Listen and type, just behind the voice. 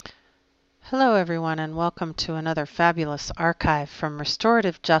Hello, everyone, and welcome to another fabulous archive from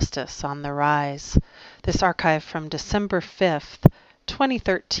Restorative Justice on the Rise. This archive from December 5th,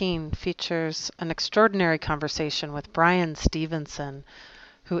 2013 features an extraordinary conversation with Bryan Stevenson,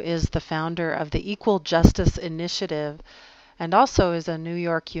 who is the founder of the Equal Justice Initiative and also is a New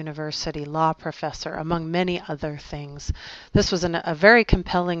York University law professor, among many other things. This was a very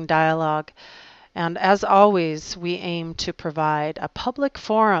compelling dialogue, and as always, we aim to provide a public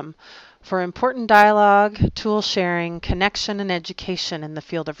forum for important dialogue, tool sharing, connection, and education in the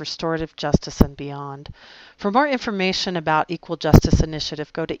field of restorative justice and beyond. For more information about Equal Justice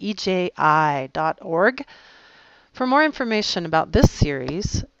Initiative, go to eji.org. For more information about this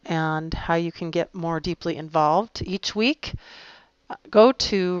series and how you can get more deeply involved each week, go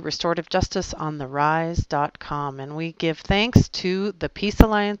to restorativejusticesontherise.com, and we give thanks to the Peace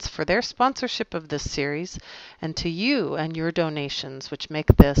Alliance for their sponsorship of this series and to you and your donations, which make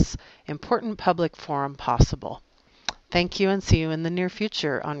this important public forum possible. Thank you, and see you in the near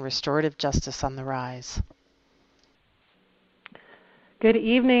future on Restorative Justice on the Rise. Good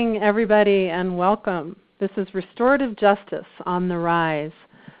evening, everybody, and welcome. This is Restorative Justice on the Rise,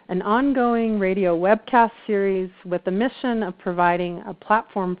 an ongoing radio webcast series with the mission of providing a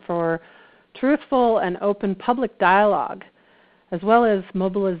platform for truthful and open public dialogue, as well as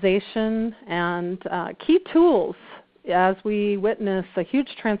mobilization and key tools as we witness a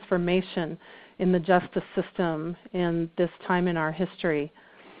huge transformation in the justice system in this time in our history.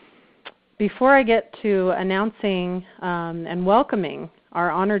 Before I get to announcing and welcoming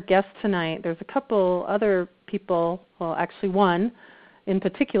our honored guest tonight, there's a couple other people, well, actually one in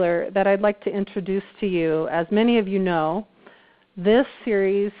particular, that I'd like to introduce to you. As many of you know, this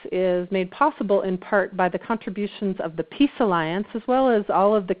series is made possible in part by the contributions of the Peace Alliance, as well as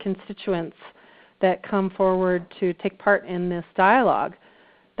all of the constituents that come forward to take part in this dialogue.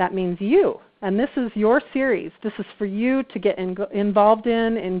 That means you. And this is your series. This is for you to get involved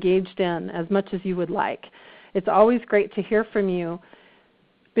in, engaged in, as much as you would like. It's always great to hear from you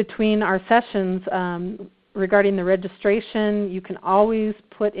between our sessions. Regarding the registration, you can always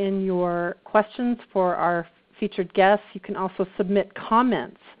put in your questions for our featured guests. You can also submit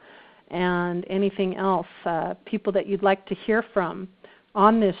comments and anything else, people that you'd like to hear from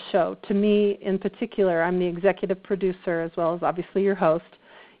on this show. To me in particular, I'm the executive producer as well as obviously your host.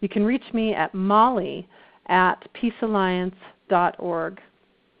 You can reach me at molly@peacealliance.org.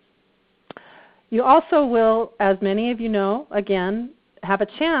 You also will, as many of you know, again, have a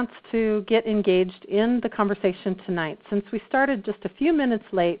chance to get engaged in the conversation tonight. Since we started just a few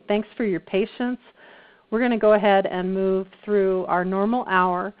minutes late, thanks for your patience. We're going to go ahead and move through our normal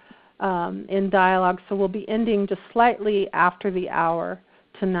hour in dialogue, so we'll be ending just slightly after the hour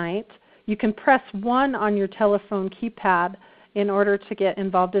tonight. You can press 1 on your telephone keypad in order to get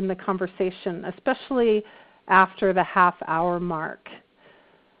involved in the conversation, especially after the half-hour mark.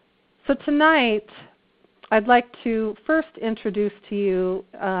 So tonight, I'd like to first introduce to you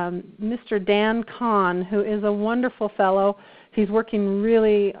Mr. Dan Kahn, who is a wonderful fellow. He's working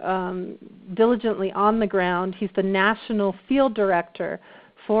really diligently on the ground. He's the National Field Director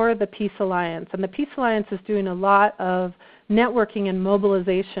for the Peace Alliance. And the Peace Alliance is doing a lot of networking and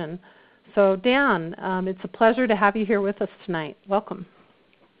mobilization. So Dan, it's a pleasure to have you here with us tonight. Welcome.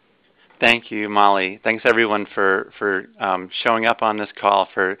 Thank you, Molly. Thanks, everyone, for showing up on this call,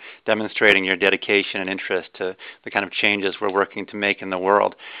 for demonstrating your dedication and interest to the kind of changes we're working to make in the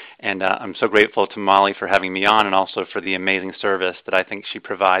world. And I'm so grateful to Molly for having me on, and also for the amazing service that I think she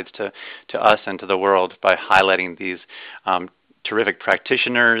provides to us and to the world by highlighting these terrific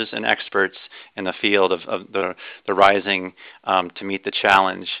practitioners and experts in the field of the rising to meet the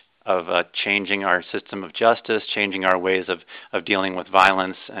challenge of changing our system of justice, changing our ways of dealing with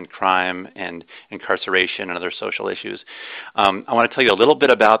violence and crime and incarceration and other social issues. I want to tell you a little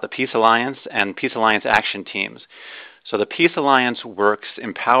bit about the Peace Alliance and Peace Alliance action teams. So the Peace Alliance works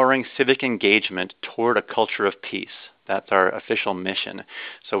empowering civic engagement toward a culture of peace. That's our official mission.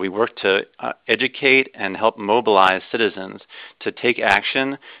 So we work to educate and help mobilize citizens to take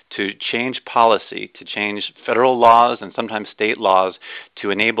action, to change policy, to change federal laws and sometimes state laws to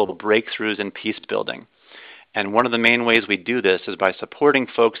enable breakthroughs in peace building. And one of the main ways we do this is by supporting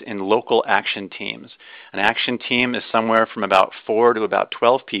folks in local action teams. An action team is somewhere from about 4 to about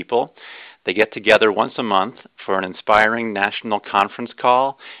 12 people. They get together once a month for an inspiring national conference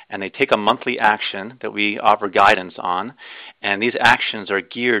call, and they take a monthly action that we offer guidance on. And these actions are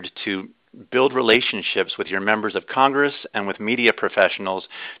geared to build relationships with your members of Congress and with media professionals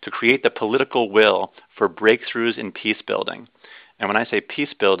to create the political will for breakthroughs in peace building. And when I say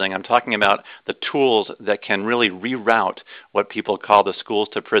peace building, I'm talking about the tools that can really reroute what people call the schools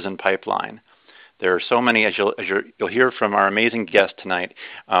to prison pipeline. There are so many, as you'll hear from our amazing guest tonight,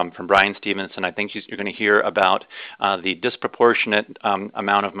 from Bryan Stevenson. I think you're going to hear about the disproportionate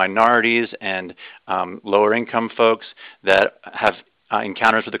amount of minorities and lower income folks that have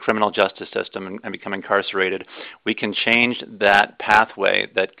encounters with the criminal justice system and become incarcerated. We can change that pathway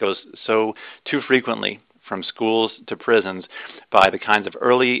that goes so too frequently from schools to prisons by the kinds of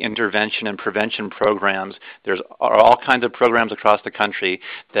early intervention and prevention programs. There are all kinds of programs across the country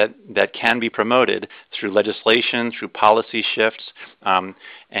that can be promoted through legislation, through policy shifts,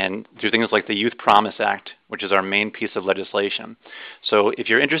 and through things like the Youth Promise Act, which is our main piece of legislation. So if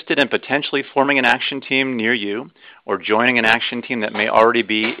you're interested in potentially forming an action team near you or joining an action team that may already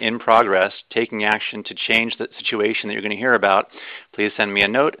be in progress, taking action to change the situation that you're going to hear about, please send me a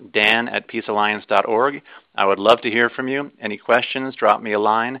note, dan@peacealliance.org. I would love to hear from you. Any questions, drop me a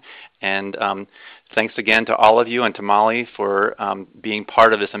line. And thanks again to all of you and to Molly for being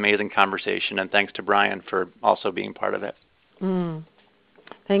part of this amazing conversation. And thanks to Bryan for also being part of it.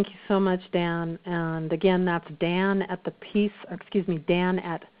 Thank you so much, Dan. And again, that's Dan at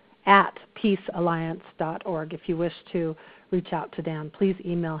peacealliance.org. If you wish to reach out to Dan, please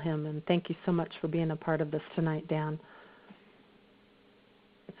email him. And thank you so much for being a part of this tonight, Dan.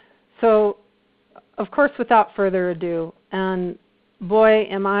 So, of course, without further ado, and boy,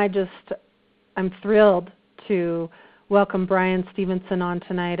 I'm thrilled to welcome Bryan Stevenson on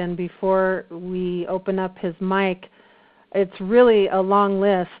tonight. And before we open up his mic, it's really a long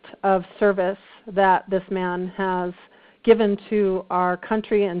list of service that this man has given to our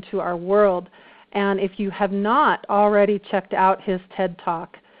country and to our world. And if you have not already checked out his TED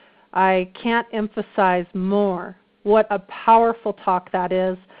Talk, I can't emphasize more what a powerful talk that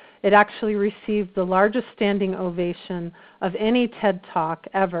is. It actually received the largest standing ovation of any TED Talk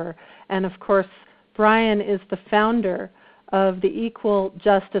ever. And of course, Bryan is the founder of the Equal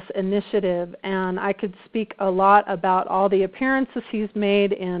Justice Initiative, and I could speak a lot about all the appearances he's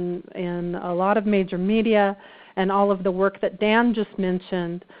made in a lot of major media and all of the work that Dan just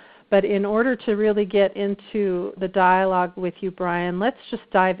mentioned. But in order to really get into the dialogue with you, Bryan, let's just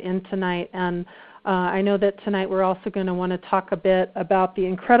dive in tonight. And I know that tonight we're also going to want to talk a bit about the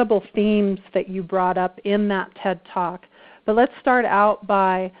incredible themes that you brought up in that TED Talk. But let's start out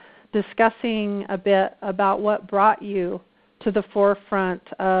by discussing a bit about what brought you to the forefront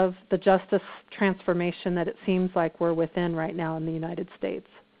of the justice transformation that it seems like we're within right now in the United States.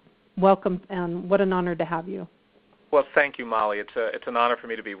 Welcome, and what an honor to have you. Well, thank you, Molly. It's an honor for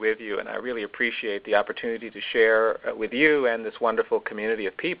me to be with you, and I really appreciate the opportunity to share with you and this wonderful community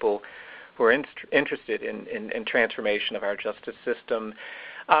of people who are interested in transformation of our justice system.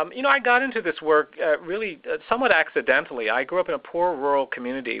 I got into this work really somewhat accidentally. I grew up in a poor rural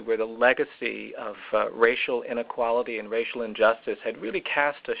community where the legacy of racial inequality and racial injustice had really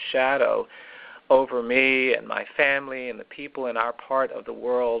cast a shadow over me and my family and the people in our part of the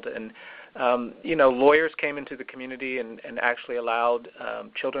world. And, lawyers came into the community and actually allowed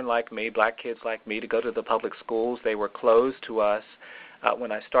children like me, black kids like me, to go to the public schools. They were closed to us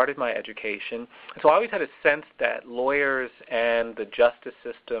when I started my education. So I always had a sense that lawyers and the justice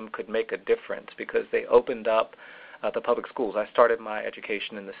system could make a difference because they opened up the public schools. I started my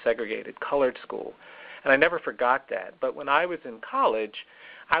education in the segregated colored school, and I never forgot that. But when I was in college,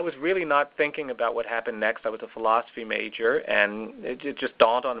 I was really not thinking about what happened next. I was a philosophy major, and it just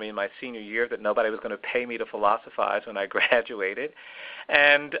dawned on me in my senior year that nobody was going to pay me to philosophize when I graduated,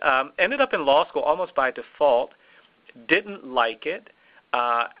 and ended up in law school almost by default. Didn't like it.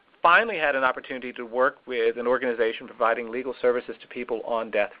 Finally had an opportunity to work with an organization providing legal services to people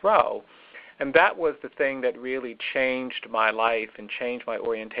on death row. And that was the thing that really changed my life and changed my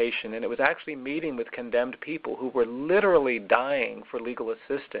orientation. And it was actually meeting with condemned people who were literally dying for legal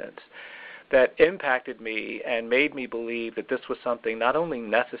assistance that impacted me and made me believe that this was something not only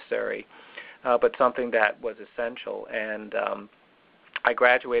necessary, but something that was essential. And I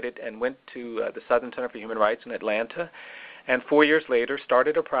graduated and went to the Southern Center for Human Rights in Atlanta. And 4 years later,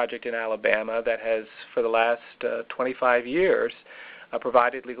 started a project in Alabama that has, for the last 25 years,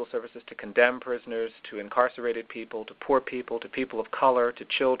 provided legal services to condemned prisoners, to incarcerated people, to poor people, to people of color, to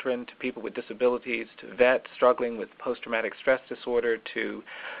children, to people with disabilities, to vets struggling with post-traumatic stress disorder, to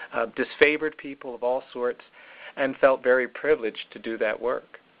disfavored people of all sorts, and felt very privileged to do that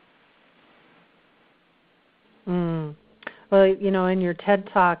work. Well, in your TED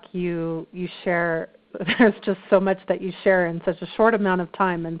Talk, you share. There's just so much that you share in such a short amount of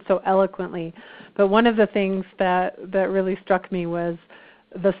time and so eloquently. But one of the things that really struck me was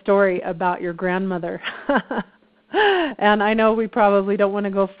the story about your grandmother. And I know we probably don't want to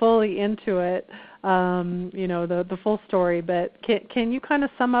go fully into it, the full story, but can you kind of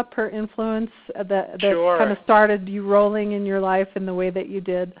sum up her influence that Sure. kind of started you rolling in your life in the way that you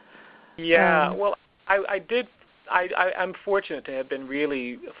did? Yeah, well, I did. I'm fortunate to have been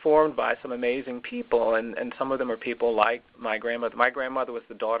really formed by some amazing people, and some of them are people like my grandmother. My grandmother was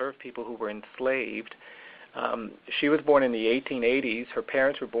the daughter of people who were enslaved. She was born in the 1880s. Her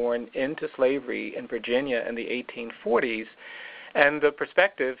parents were born into slavery in Virginia in the 1840s. And the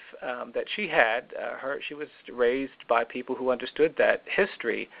perspective that she had, she was raised by people who understood that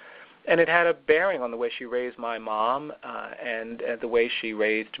history. And it had a bearing on the way she raised my mom and the way she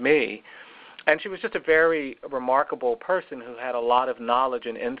raised me. And she was just a very remarkable person who had a lot of knowledge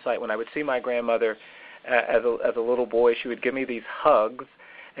and insight. When I would see my grandmother as a little boy, she would give me these hugs,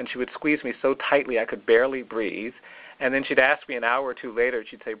 and she would squeeze me so tightly I could barely breathe. And then she'd ask me an hour or two later,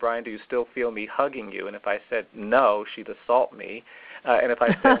 she'd say, "Brian, do you still feel me hugging you?" And if I said no, she'd assault me. And if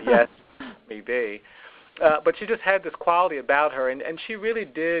I said yes, maybe. But she just had this quality about her, and she really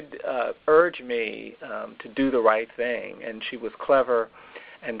did urge me to do the right thing. And she was clever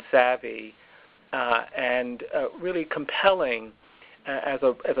and savvy and really compelling as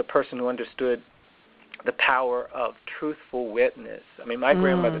a person who understood the power of truthful witness. I mean, my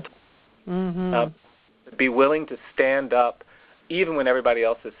grandmother told me be willing to stand up even when everybody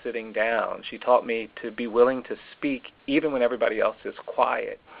else is sitting down. She taught me to be willing to speak even when everybody else is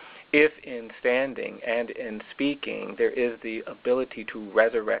quiet, if in standing and in speaking there is the ability to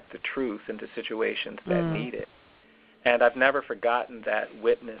resurrect the truth into situations that need it. And I've never forgotten that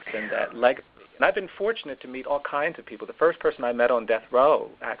witness and that legacy. And I've been fortunate to meet all kinds of people. The first person I met on death row,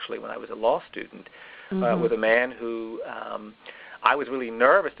 actually, when I was a law student, was a man who I was really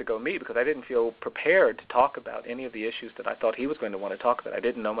nervous to go meet because I didn't feel prepared to talk about any of the issues that I thought he was going to want to talk about. I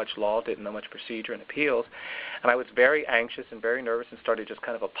didn't know much law, didn't know much procedure and appeals, and I was very anxious and very nervous and started just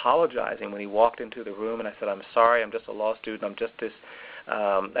kind of apologizing when he walked into the room, and I said, "I'm sorry, I'm just a law student, I'm just this,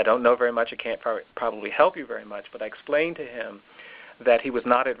 I don't know very much, I can't probably help you very much," but I explained to him that he was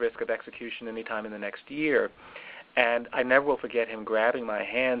not at risk of execution anytime in the next year. And I never will forget him grabbing my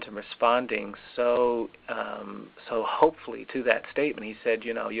hands and responding so hopefully to that statement. He said,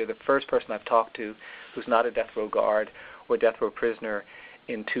 "You're the first person I've talked to who's not a death row guard or death row prisoner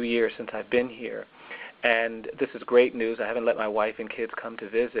in 2 years since I've been here. And this is great news. I haven't let my wife and kids come to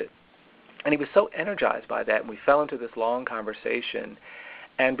visit." And he was so energized by that, and we fell into this long conversation.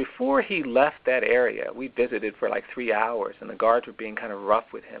 And before he left that area, we visited for like 3 hours, and the guards were being kind of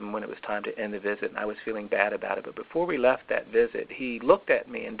rough with him when it was time to end the visit, and I was feeling bad about it. But before we left that visit, he looked at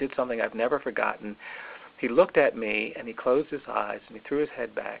me and did something I've never forgotten. He looked at me, and he closed his eyes, and he threw his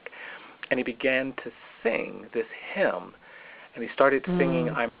head back, and he began to sing this hymn. And he started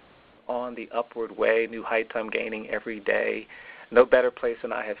singing, "I'm on the upward way, new heights I'm gaining every day. No better place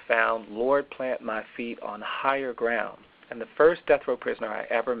than I have found. Lord, plant my feet on higher ground." And the first death row prisoner I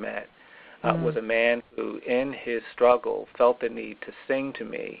ever met was a man who, in his struggle, felt the need to sing to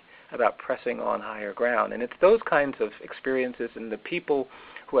me about pressing on higher ground. And it's those kinds of experiences and the people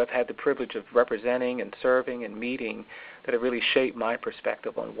who I've had the privilege of representing and serving and meeting that have really shaped my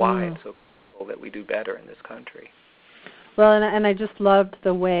perspective on why it's so critical that we do better in this country. Well, and I just loved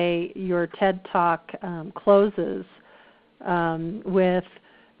the way your TED Talk closes with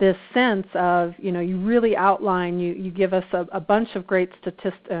this sense of, you really outline, you give us a bunch of great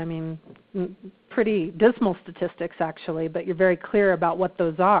statistics, pretty dismal statistics actually, but you're very clear about what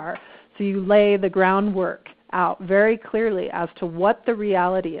those are. So you lay the groundwork out very clearly as to what the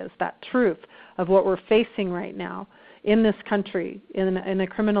reality is, that truth of what we're facing right now in this country, in a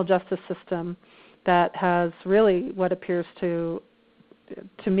criminal justice system that has really what appears to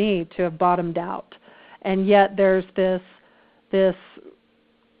me to have bottomed out. And yet there's this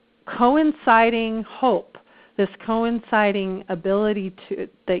coinciding hope, this coinciding ability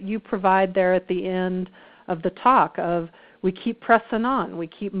that you provide there at the end of the talk of we keep pressing on, we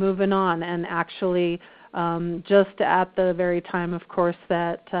keep moving on, and actually just at the very time, of course,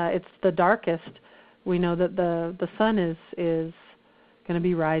 that it's the darkest, we know that the sun is going to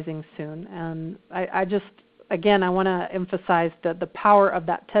be rising soon. And I just, again, I want to emphasize the power of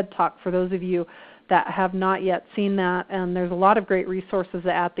that TED Talk for those of you that have not yet seen that, and there's a lot of great resources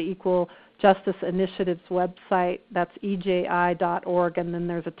at the Equal Justice Initiative's website. That's eji.org, and then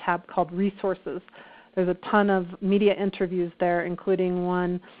there's a tab called Resources. There's a ton of media interviews there, including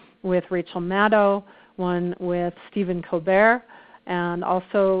one with Rachel Maddow, one with Stephen Colbert, and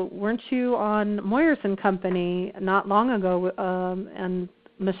also, weren't you on Moyers and Company not long ago, and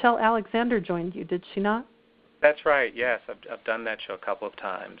Michelle Alexander joined you, did she not? That's right, yes. I've done that show a couple of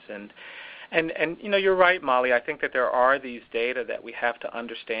times. And you're right, Molly. I think that there are these data that we have to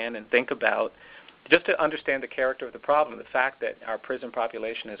understand and think about just to understand the character of the problem. The fact that our prison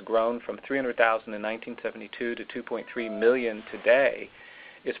population has grown from 300,000 in 1972 to 2.3 million today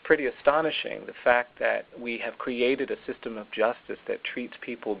is pretty astonishing. The fact that we have created a system of justice that treats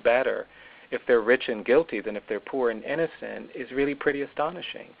people better if they're rich and guilty than if they're poor and innocent is really pretty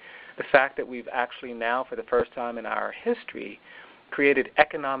astonishing. The fact that we've actually now, for the first time in our history, created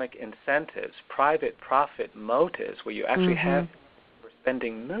economic incentives, private profit motives, where you actually have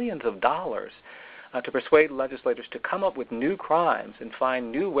spending millions of dollars to persuade legislators to come up with new crimes and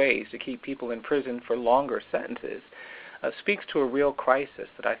find new ways to keep people in prison for longer sentences, speaks to a real crisis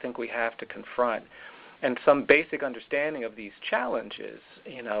that I think we have to confront. And some basic understanding of these challenges,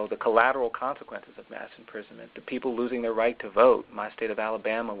 the collateral consequences of mass imprisonment, the people losing their right to vote, my state of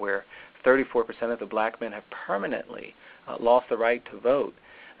Alabama, where 34% of the black men have permanently lost the right to vote,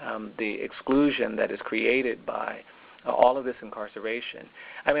 the exclusion that is created by all of this incarceration.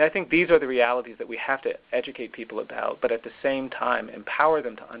 I mean, I think these are the realities that we have to educate people about, but at the same time empower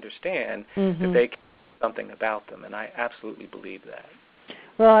them to understand that they can do something about them, and I absolutely believe that.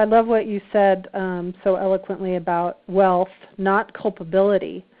 Well, I love what you said so eloquently about wealth, not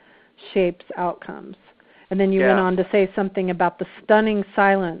culpability, shapes outcomes. And then you went on to say something about the stunning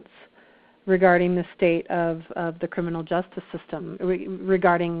silence regarding the state of the criminal justice system,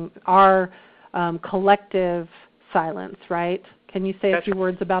 regarding our collective silence, right? Can you say a few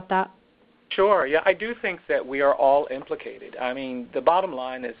words about that? Sure. Yeah, I do think that we are all implicated. I mean, the bottom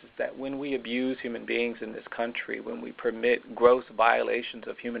line is that when we abuse human beings in this country, when we permit gross violations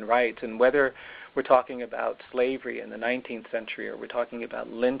of human rights, and whether we're talking about slavery in the 19th century or we're talking about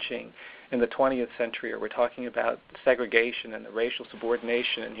lynching in the 20th century or we're talking about segregation and the racial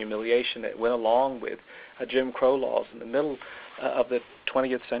subordination and humiliation that went along with Jim Crow laws in the middle of the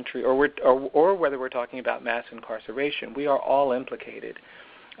 20th century, or whether we're talking about mass incarceration, we are all implicated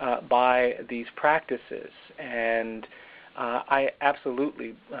by these practices. And I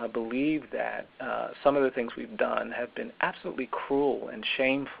absolutely believe that some of the things we've done have been absolutely cruel and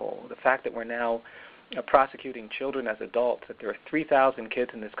shameful. The fact that we're now prosecuting children as adults, that there are 3,000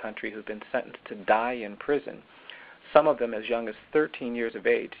 kids in this country who've been sentenced to die in prison, some of them as young as 13 years of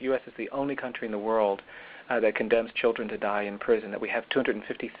age. The U.S. is the only country in the world that condemns children to die in prison, that we have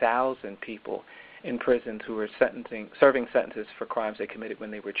 250,000 people in prisons who are serving sentences for crimes they committed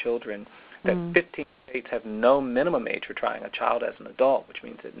when they were children, that 15 states have no minimum age for trying a child as an adult, which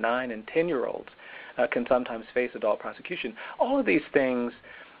means that 9- and 10-year-olds can sometimes face adult prosecution. All of these things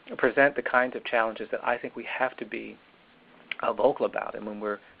present the kinds of challenges that I think we have to be vocal about. And when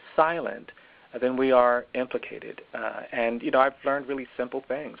we're silent, then we are implicated. And I've learned really simple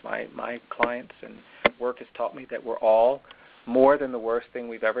things. My clients and work has taught me that we're all more than the worst thing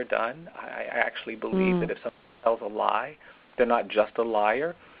we've ever done. I actually believe that if someone tells a lie, they're not just a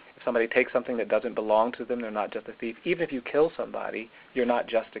liar. If somebody takes something that doesn't belong to them, they're not just a thief. Even if you kill somebody, you're not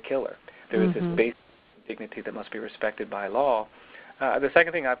just a killer. There is this basic dignity that must be respected by law. The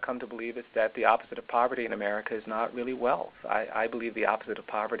second thing I've come to believe is that the opposite of poverty in America is not really wealth. I believe the opposite of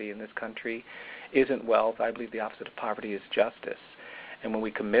poverty in this country isn't wealth. I believe the opposite of poverty is justice. And when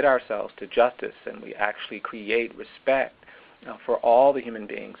we commit ourselves to justice and we actually create respect for all the human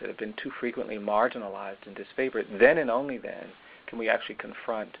beings that have been too frequently marginalized and disfavored, then and only then can we actually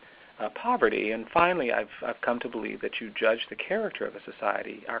confront poverty. And finally, I've come to believe that you judge the character of a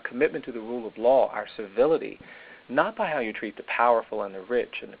society, our commitment to the rule of law, our civility, not by how you treat the powerful and the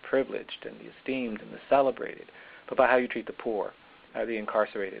rich and the privileged and the esteemed and the celebrated, but by how you treat the poor, the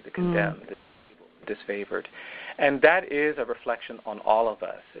incarcerated, the condemned, the disfavored. And that is a reflection on all of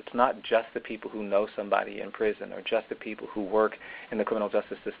us. It's not just the people who know somebody in prison or just the people who work in the criminal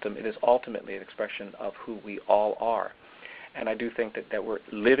justice system. It is ultimately an expression of who we all are. And I do think that we're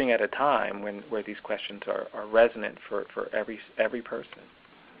living at a time where these questions are resonant for every person.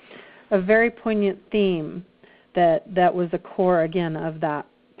 A very poignant theme that was a core, again, of that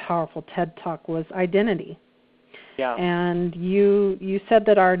powerful TED Talk was identity. Yeah. And you said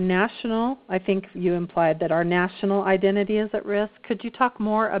that I think you implied that our national identity is at risk. Could you talk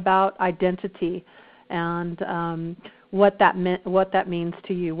more about identity and what that means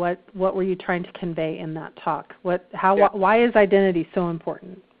to you? What were you trying to convey in that talk? Why is identity so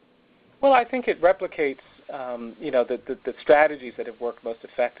important? Well, I think it replicates the strategies that have worked most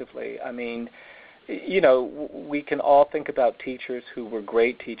effectively. I mean, we can all think about teachers who were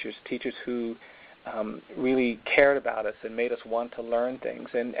great teachers who really cared about us and made us want to learn things.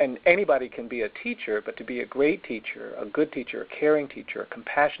 And anybody can be a teacher, but to be a great teacher, a good teacher, a caring teacher, a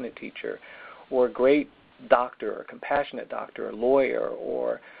compassionate teacher, or a great doctor, or a compassionate doctor, a lawyer,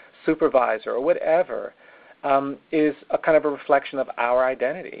 or supervisor or whatever is a kind of a reflection of our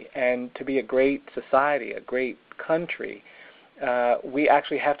identity. And to be a great society, a great country, we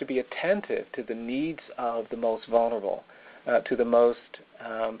actually have to be attentive to the needs of the most vulnerable, to the most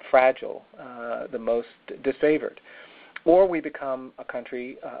fragile, the most disfavored. Or we become a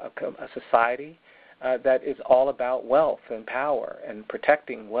country, a society that is all about wealth and power and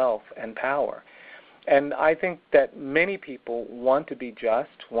protecting wealth and power. And I think that many people want to be just,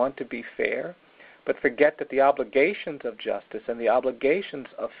 want to be fair, but forget that the obligations of justice and the obligations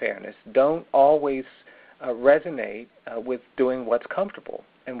of fairness don't always resonate with doing what's comfortable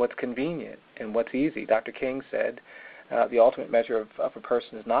and what's convenient and what's easy. Dr. King said, the ultimate measure of a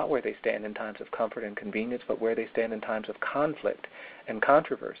person is not where they stand in times of comfort and convenience, but where they stand in times of conflict and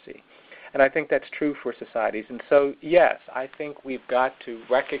controversy. And I think that's true for societies. And so, yes, I think we've got to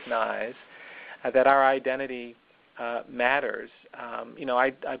recognize that our identity matters.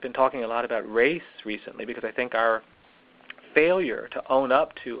 I've been talking a lot about race recently because I think our failure to own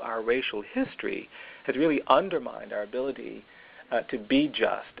up to our racial history has really undermined our ability to be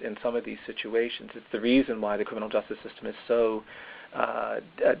just in some of these situations. It's the reason why the criminal justice system is so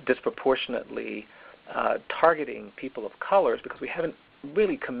disproportionately targeting people of color, is because we haven't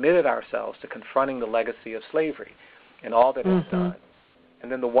really committed ourselves to confronting the legacy of slavery and all that it's done.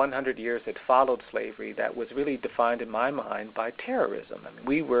 And then the 100 years that followed slavery, that was really defined in my mind by terrorism. I mean,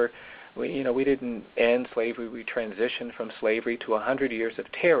 we didn't end slavery. We transitioned from slavery to 100 years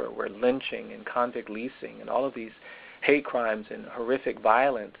of terror, where lynching and convict leasing and all of these hate crimes and horrific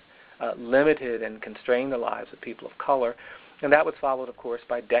violence limited and constrained the lives of people of color. And that was followed, of course,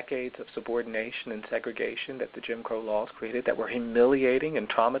 by decades of subordination and segregation that the Jim Crow laws created, that were humiliating and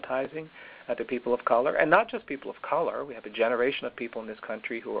traumatizing to people of color. And not just people of color. We have a generation of people in this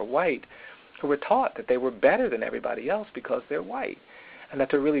country who are white who were taught that they were better than everybody else because they're white. And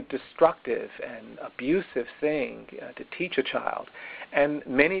that's a really destructive and abusive thing to teach a child. And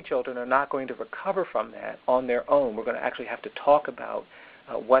many children are not going to recover from that on their own. We're going to actually have to talk about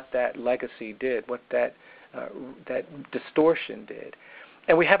what that legacy did, what that distortion did.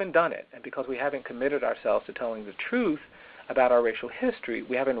 And we haven't done it. And because we haven't committed ourselves to telling the truth about our racial history,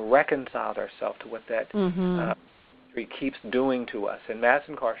 we haven't reconciled ourselves to what that history keeps doing to us. And mass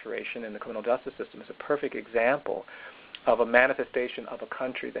incarceration in the criminal justice system is a perfect example of a manifestation of a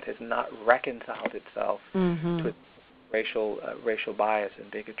country that has not reconciled itself to its racial bias and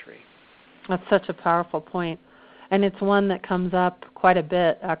bigotry. That's such a powerful point. And it's one that comes up quite a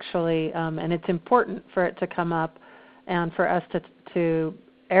bit, actually, and it's important for it to come up and for us to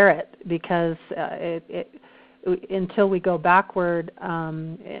air it, because until we go backward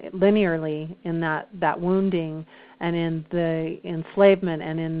linearly in that wounding and in the enslavement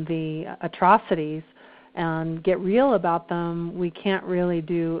and in the atrocities and get real about them, we can't really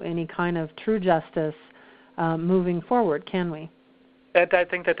do any kind of true justice moving forward, can we? I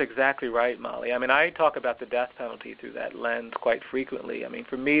think that's exactly right, Molly. I mean, I talk about the death penalty through that lens quite frequently. I mean,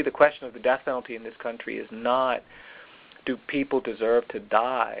 for me, the question of the death penalty in this country is not, do people deserve to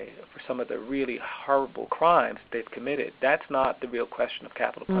die for some of the really horrible crimes they've committed? That's not the real question of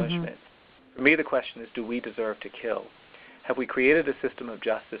capital punishment. For me, the question is, do we deserve to kill? Have we created a system of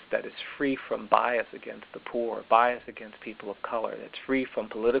justice that is free from bias against the poor, bias against people of color, that's free from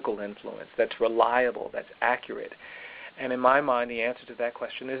political influence, that's reliable, that's accurate? And in my mind, the answer to that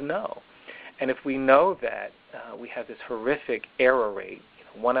question is no. And if we know that we have this horrific error rate,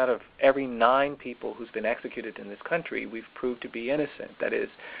 1 out of every 9 people who's been executed in this country, we've proved to be innocent. That is,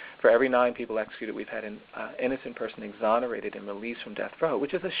 for every 9 people executed, we've had an innocent person exonerated and released from death row,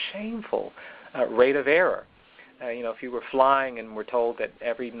 which is a shameful rate of error. If you were flying and were told that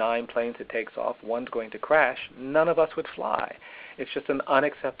every 9 planes it takes off, 1's going to crash, none of us would fly. It's just an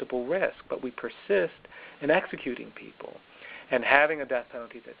unacceptable risk, but we persist in executing people. And having a death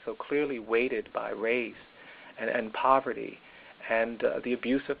penalty that's so clearly weighted by race and poverty and the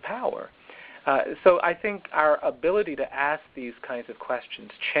abuse of power. So I think our ability to ask these kinds of questions,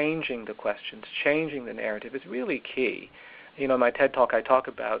 changing the narrative is really key. In my TED Talk, I talk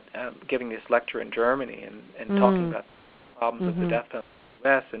about giving this lecture in Germany and talking about the problems of the death penalty in the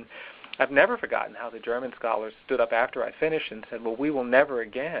U.S. And I've never forgotten how the German scholars stood up after I finished and said, well, we will never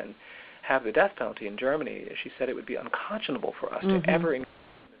again have the death penalty in Germany. She said it would be unconscionable for us to ever engage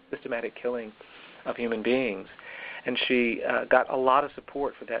in the systematic killing of human beings. And she got a lot of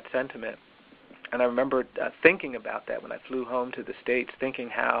support for that sentiment. And I remember thinking about that when I flew home to the States, thinking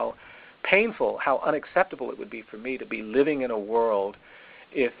how painful, how unacceptable it would be for me to be living in a world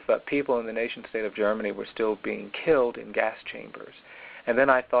if people in the nation-state of Germany were still being killed in gas chambers. And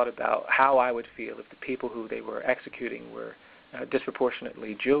then I thought about how I would feel if the people who they were executing were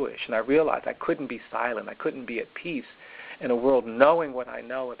disproportionately Jewish. And I realized I couldn't be silent. I couldn't be at peace in a world knowing what I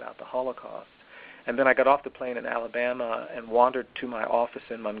know about the Holocaust. And then I got off the plane in Alabama and wandered to my office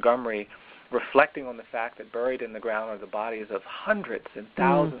in Montgomery, reflecting on the fact that buried in the ground are the bodies of hundreds and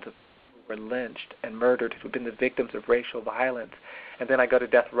thousands of people who were lynched and murdered, who have been the victims of racial violence. And then I go to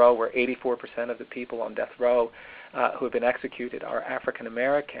death row, where 84% of the people on death row who have been executed are African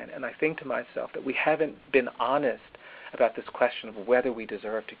American. And I think to myself that we haven't been honest about this question of whether we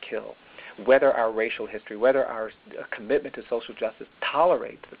deserve to kill, whether our racial history, whether our commitment to social justice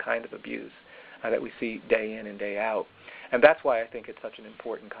tolerates the kind of abuse that we see day in and day out. And that's why I think it's such an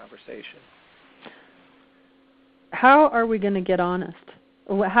important conversation. How are we going to get honest?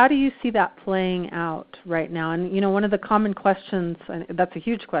 How do you see that playing out right now? And, one of the common questions, and that's a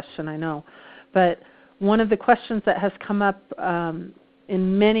huge question, I know, but one of the questions that has come up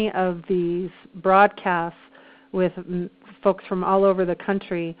in many of these broadcasts with folks from all over the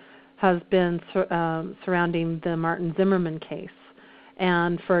country has been surrounding the Martin Zimmerman case.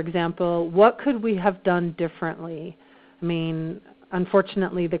 And, for example, what could we have done differently? I mean,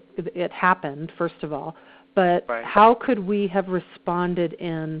 unfortunately, it happened, first of all, but right. How could we have responded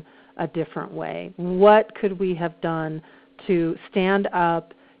in a different way? What could we have done to stand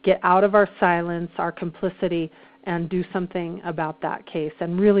up, get out of our silence, our complicity, and do something about that case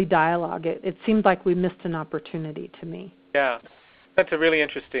and really dialogue? It seemed like we missed an opportunity to me. Yeah. That's a really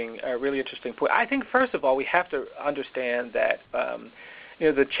interesting point. I think, first of all, we have to understand that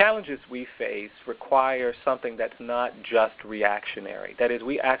the challenges we face require something that's not just reactionary. That is,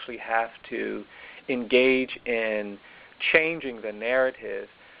 we actually have to engage in changing the narrative,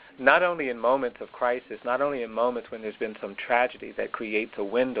 not only in moments of crisis, not only in moments when there's been some tragedy that creates a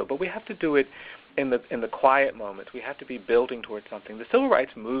window, but we have to do it in the quiet moments. We have to be building towards something. The civil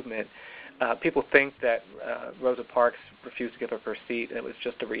rights movement, people think that Rosa Parks refused to give up her seat and it was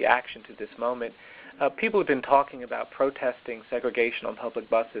just a reaction to this moment. People have been talking about protesting segregation on public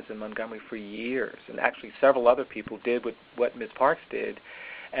buses in Montgomery for years, and actually several other people did what Ms. Parks did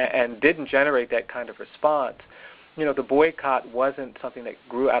and didn't generate that kind of response. The boycott wasn't something that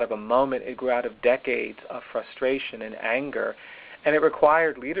grew out of a moment. It grew out of decades of frustration and anger, and it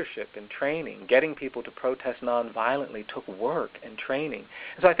required leadership and training. Getting people to protest nonviolently took work and training.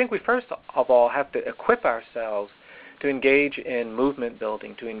 And so I think we first of all have to equip ourselves to engage in movement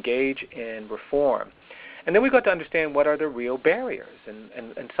building, to engage in reform. And then we've got to understand what are the real barriers.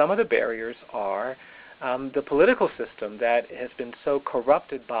 And some of the barriers are the political system that has been so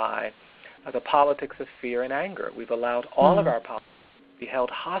corrupted by the politics of fear and anger. We've allowed all of our politics to be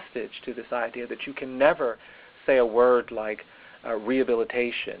held hostage to this idea that you can never say a word like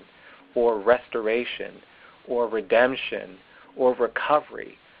rehabilitation or restoration or redemption or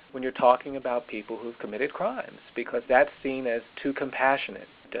recovery when you're talking about people who've committed crimes, because that's seen as too compassionate,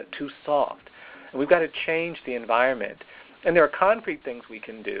 too soft. And we've got to change the environment. And there are concrete things we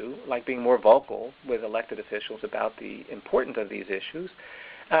can do, like being more vocal with elected officials about the importance of these issues.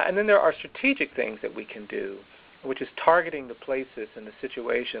 And then there are strategic things that we can do, which is targeting the places and the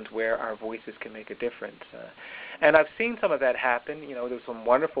situations where our voices can make a difference. And I've seen some of that happen. There was some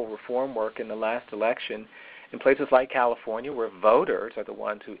wonderful reform work in the last election in places like California, where voters are the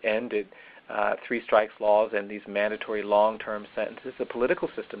ones who ended three strikes laws and these mandatory long-term sentences. The political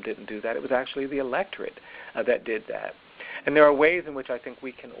system didn't do that. It was actually the electorate that did that. And there are ways in which I think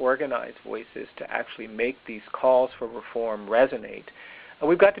we can organize voices to actually make these calls for reform resonate.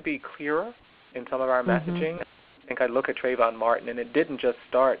 We've got to be clearer in some of our messaging. I think I look at Trayvon Martin, and it didn't just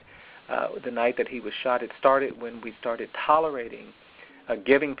start the night that he was shot. It started when we started tolerating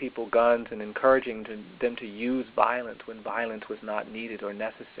giving people guns and encouraging them to use violence when violence was not needed or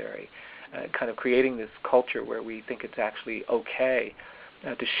necessary, kind of creating this culture where we think it's actually okay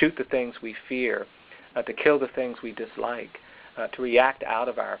to shoot the things we fear, to kill the things we dislike, to react out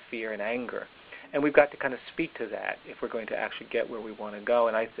of our fear and anger. And we've got to kind of speak to that if we're going to actually get where we want to go.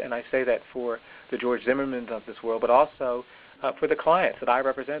 And I say that for the George Zimmermans of this world, but also for the clients that I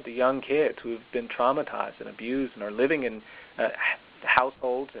represent, the young kids who've been traumatized and abused and are living in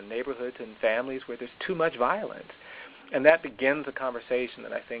households and neighborhoods and families where there's too much violence. And that begins a conversation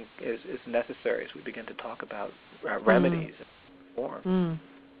that I think is necessary as we begin to talk about remedies and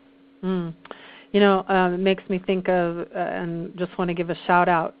reform. It makes me think of, and just want to give a shout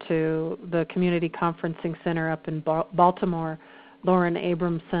out to the Community Conferencing Center up in Baltimore, Lauren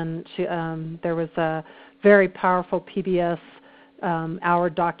Abramson. There was a very powerful PBS hour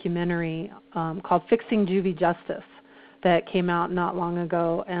documentary called Fixing Juvie Justice that came out not long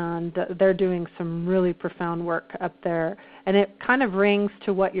ago, and they're doing some really profound work up there. And it kind of rings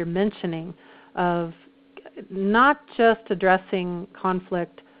to what you're mentioning of not just addressing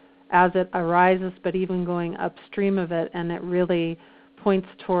conflict as it arises, but even going upstream of it, and it really points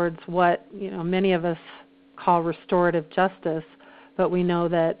towards what many of us call restorative justice, but we know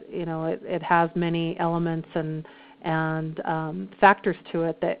that it has many elements and factors to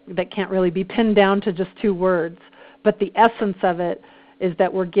it that can't really be pinned down to just two words. But the essence of it is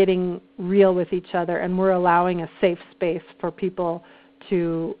that we're getting real with each other, and we're allowing a safe space for people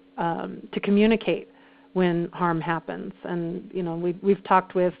to communicate when harm happens. And we've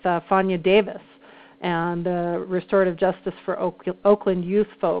talked with Fania Davis and Restorative Justice for Oakland youth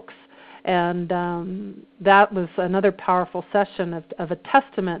folks, and that was another powerful session of a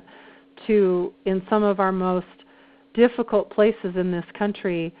testament to, in some of our most difficult places in this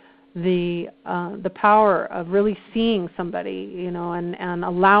country, the power of really seeing somebody, and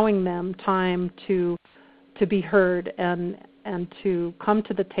allowing them time to be heard and to come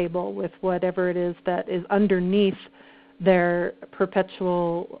to the table with whatever it is that is underneath their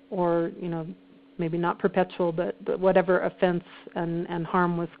perpetual, or maybe not perpetual, but whatever offense and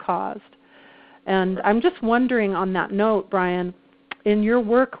harm was caused. And I'm just wondering, on that note, Brian, in your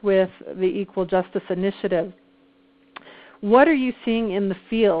work with the Equal Justice Initiative, what are you seeing in the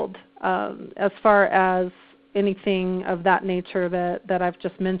field as far as anything of that nature that I've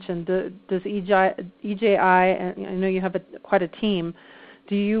just mentioned? Does EJI, and I know you have quite a team,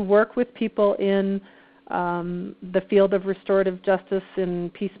 do you work with people in the field of restorative justice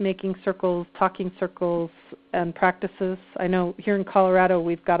in peacemaking circles, talking circles, and practices? I know here in Colorado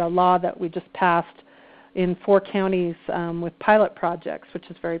we've got a law that we just passed in 4 counties with pilot projects, which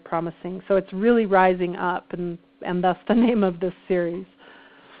is very promising. So it's really rising up, and thus the name of this series.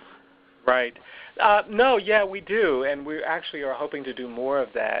 Right. We do, and we actually are hoping to do more of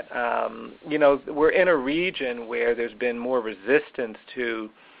that. We're in a region where there's been more resistance to,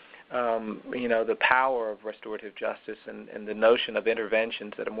 the power of restorative justice and the notion of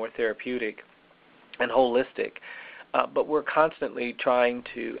interventions that are more therapeutic and holistic. But we're constantly trying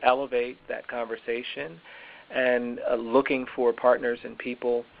to elevate that conversation and looking for partners and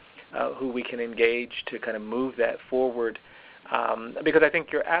people who we can engage to kind of move that forward. Because I think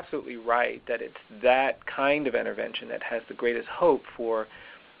you're absolutely right that it's that kind of intervention that has the greatest hope for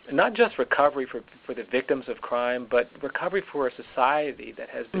not just recovery for the victims of crime, but recovery for a society that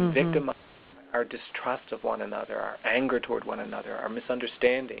has been victimized by our distrust of one another, our anger toward one another, our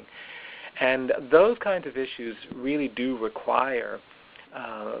misunderstanding. And those kinds of issues really do require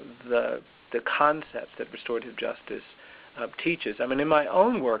the concepts that restorative justice teaches. I mean, in my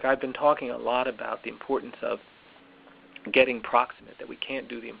own work, I've been talking a lot about the importance of getting proximate, that we can't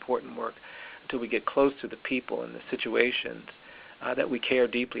do the important work until we get close to the people and the situations that we care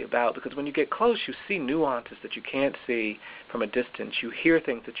deeply about. Because when you get close, you see nuances that you can't see from a distance. You hear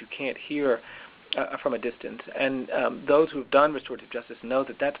things that you can't hear from a distance. And those who have done restorative justice know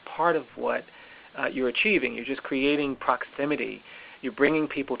that that's part of what you're achieving. You're just creating proximity. You're bringing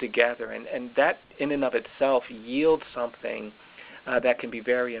people together. And that in and of itself yields something that can be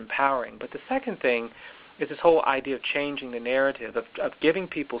very empowering. But the second thing is this whole idea of changing the narrative, of giving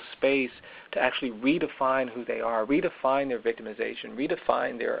people space to actually redefine who they are, redefine their victimization,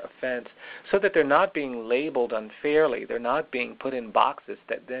 redefine their offense, so that they're not being labeled unfairly. They're not being put in boxes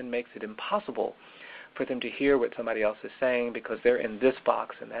that then makes it impossible for them to hear what somebody else is saying because they're in this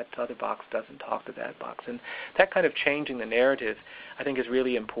box and that other box doesn't talk to that box. And that kind of changing the narrative, I think, is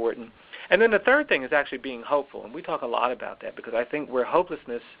really important. And then the third thing is actually being hopeful, and we talk a lot about that because I think where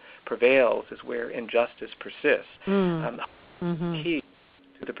hopelessness prevails is where injustice persists. Key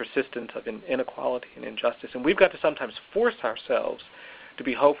to the persistence of inequality and injustice. And we've got to sometimes force ourselves to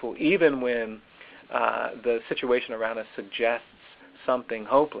be hopeful even when the situation around us suggests something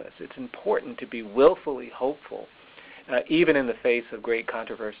hopeless. It's important to be willfully hopeful, even in the face of great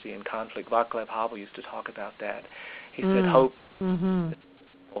controversy and conflict. Václav Havel used to talk about that. He said hope. I'm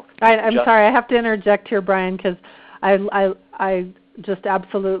sorry, I have to interject here, Brian, because I just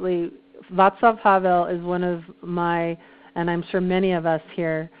absolutely, Václav Havel is one of my, and I'm sure many of us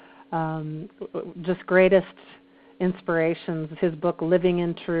here, just greatest inspirations. His book, Living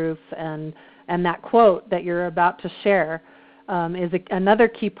in Truth, and that quote that you're about to share is another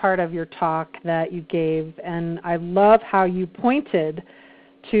key part of your talk that you gave. And I love how you pointed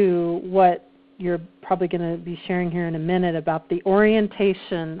to what you're probably going to be sharing here in a minute about the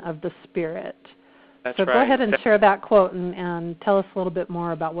orientation of the spirit. That's so right. Go ahead and share that quote and tell us a little bit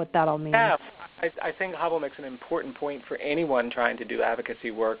more about what that all means. Yeah, I think Havel makes an important point for anyone trying to do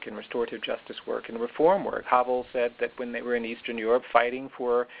advocacy work and restorative justice work and reform work. Havel said that when they were in Eastern Europe fighting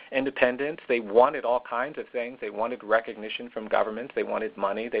for independence, they wanted all kinds of things. They wanted recognition from governments. They wanted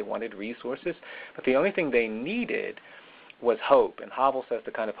money. They wanted resources. But the only thing they needed was hope. And Havel says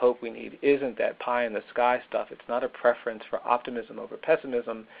the kind of hope we need isn't that pie-in-the-sky stuff. It's not a preference for optimism over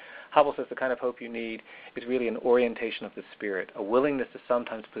pessimism. Havel says the kind of hope you need is really an orientation of the spirit, a willingness to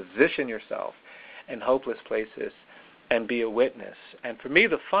sometimes position yourself in hopeless places and be a witness. And for me,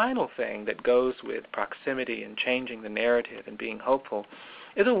 the final thing that goes with proximity and changing the narrative and being hopeful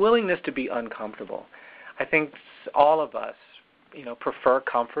is a willingness to be uncomfortable. I think all of us, prefer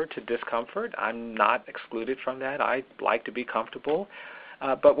comfort to discomfort. I'm not excluded from that. I like to be comfortable.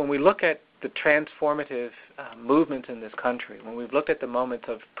 But when we look at the transformative movements in this country, when we've looked at the moments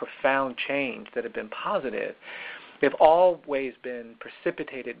of profound change that have been positive, they've always been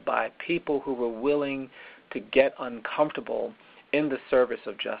precipitated by people who were willing to get uncomfortable in the service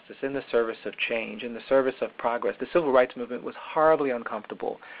of justice, in the service of change, in the service of progress. The civil rights movement was horribly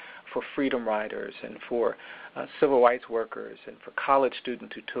uncomfortable for freedom riders and for civil rights workers and for college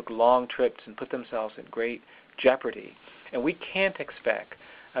students who took long trips and put themselves in great jeopardy. And we can't expect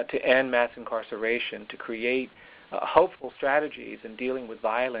to end mass incarceration, to create hopeful strategies in dealing with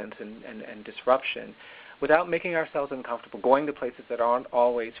violence and disruption without making ourselves uncomfortable, going to places that aren't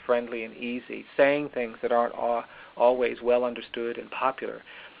always friendly and easy, saying things that aren't always well understood and popular.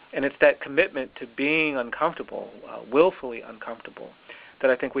 And it's that commitment to being uncomfortable, willfully uncomfortable, that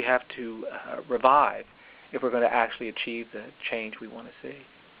I think we have to revive if we're going to actually achieve the change we want to see.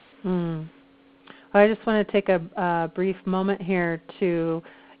 I just want to take a brief moment here to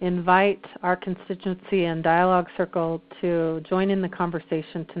invite our constituency and dialogue circle to join in the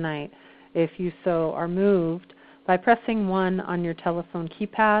conversation tonight, if you so are moved, by pressing 1 on your telephone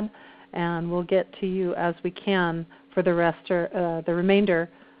keypad, and we'll get to you as we can for the remainder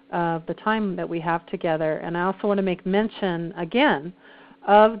of the time that we have together. And I also want to make mention again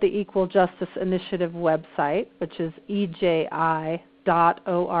of the Equal Justice Initiative website, which is eji.org.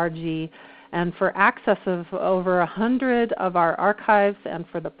 And for access of over 100 of our archives and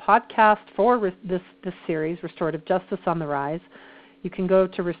for the podcast for this series, Restorative Justice on the Rise, you can go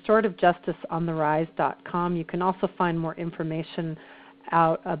to restorativejusticesontherise.com. You can also find more information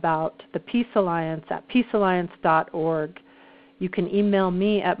out about the Peace Alliance at peacealliance.org. You can email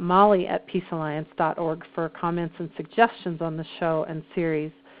me at molly@peacealliance.org for comments and suggestions on the show and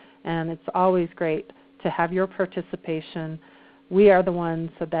series. And it's always great to have your participation. We are the ones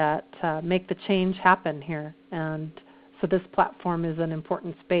that make the change happen here. And so this platform is an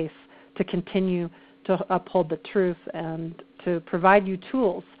important space to continue to uphold the truth and to provide you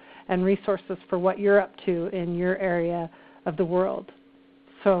tools and resources for what you're up to in your area of the world.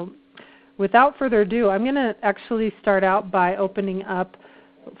 So without further ado, I'm going to actually start out by opening up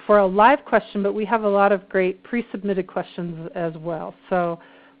for a live question, but we have a lot of great pre-submitted questions as well. So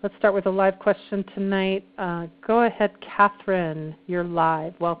let's start with a live question tonight. Go ahead, Catherine. You're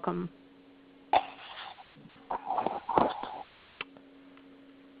live. Welcome.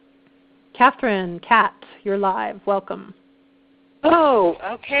 Catherine, Kat, you're live. Welcome. Oh,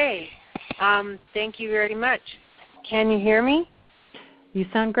 okay. Thank you very much. Can you hear me? You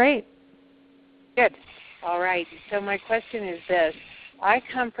sound great. Good. All right. So my question is this. I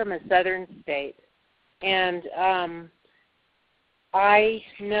come from a southern state, and I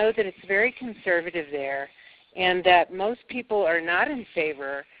know that it's very conservative there and that most people are not in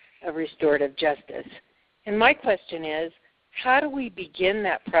favor of restorative justice. And my question is, how do we begin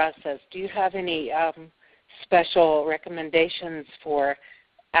that process? Do you have any special recommendations for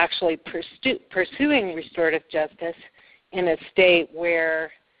actually pursuing restorative justice in a state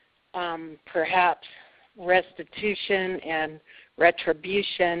where perhaps restitution and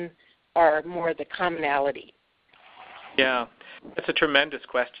retribution are more the commonality? Yeah, that's a tremendous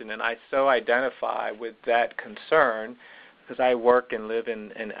question, and I so identify with that concern because I work and live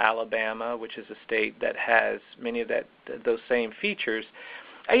in Alabama, which is a state that has many of those same features.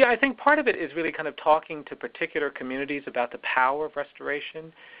 I think part of it is really kind of talking to particular communities about the power of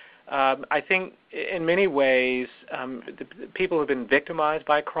restoration. I think in many ways the people who have been victimized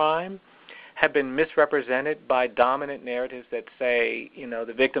by crime have been misrepresented by dominant narratives that say,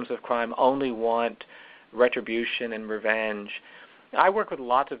 the victims of crime only want retribution and revenge. I work with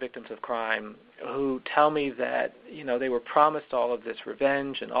lots of victims of crime who tell me that, they were promised all of this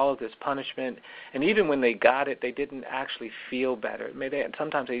revenge and all of this punishment, and even when they got it, they didn't actually feel better.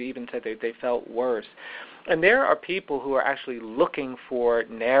 Sometimes they even said they felt worse. And there are people who are actually looking for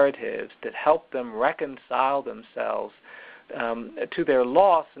narratives that help them reconcile themselves to their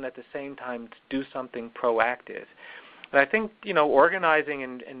loss and at the same time do something proactive. And I think, organizing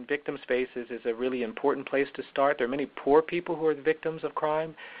in victim spaces is a really important place to start. There are many poor people who are the victims of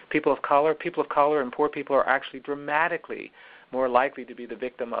crime. People of color and poor people are actually dramatically more likely to be the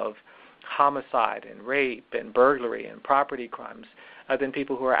victim of homicide and rape and burglary and property crimes than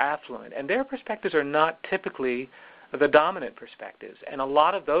people who are affluent. And their perspectives are not typically the dominant perspectives. And a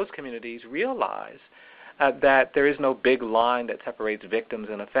lot of those communities realize that there is no big line that separates victims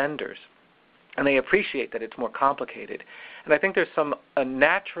and offenders. And they appreciate that it's more complicated. And I think there's a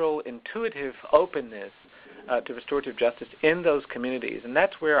natural, intuitive openness to restorative justice in those communities. And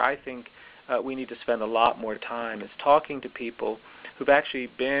that's where I think we need to spend a lot more time, is talking to people who've actually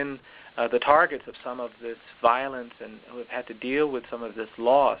been the targets of some of this violence and who have had to deal with some of this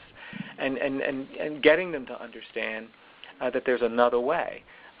loss, and getting them to understand that there's another way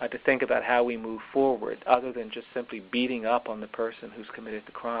to think about how we move forward other than just simply beating up on the person who's committed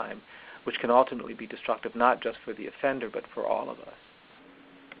the crime, which can ultimately be destructive not just for the offender but for all of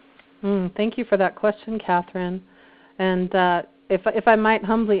us. Thank you for that question, Catherine. And if I might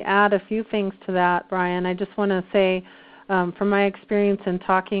humbly add a few things to that, Brian, I just want to say from my experience in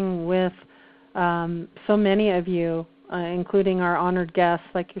talking with so many of you, including our honored guests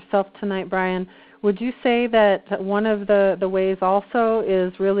like yourself tonight, Brian, would you say that one of the ways also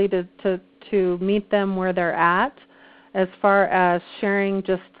is really to meet them where they're at, as far as sharing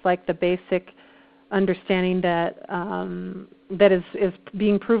just like the basic understanding that that is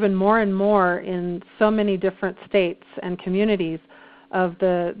being proven more and more in so many different states and communities of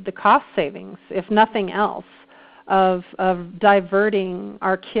the cost savings, if nothing else, of diverting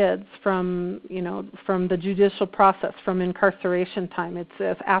our kids from the judicial process, from incarceration time.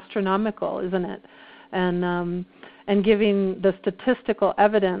 It's astronomical, isn't it? And giving the statistical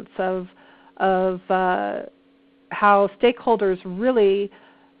evidence of how stakeholders really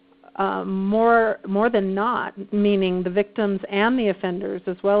more than not, meaning the victims and the offenders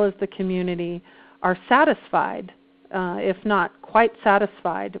as well as the community, are satisfied, if not quite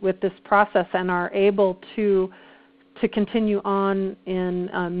satisfied, with this process and are able to continue on in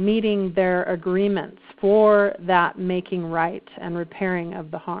meeting their agreements for that making right and repairing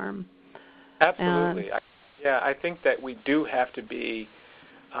of the harm. Absolutely. I think that we do have to be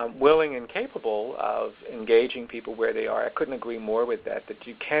willing and capable of engaging people where they are. I couldn't agree more with that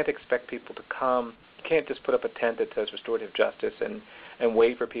you can't expect people to come. You can't just put up a tent that says restorative justice and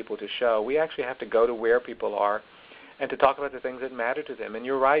wait for people to show. We actually have to go to where people are and to talk about the things that matter to them. And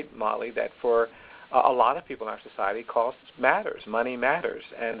you're right, Molly, that for a lot of people in our society, cost matters, money matters.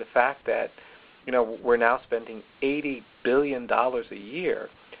 And the fact that we're now spending $80 billion a year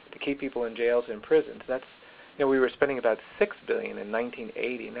to keep people in jails and prisons, that's we were spending about $6 billion in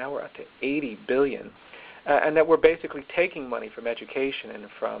 1980. Now we're up to $80 billion. And that we're basically taking money from education and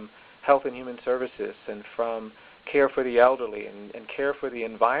from health and human services and from care for the elderly and care for the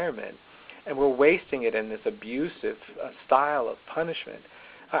environment, and we're wasting it in this abusive style of punishment.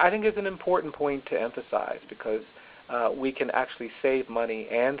 I think is an important point to emphasize, because we can actually save money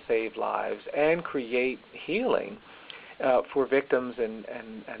and save lives and create healing for victims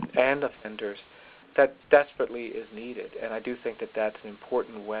and offenders that desperately is needed. And I do think that that's an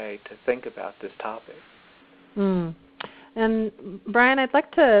important way to think about this topic. And Brian, I'd like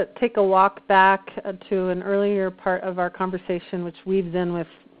to take a walk back to an earlier part of our conversation, which weaves in with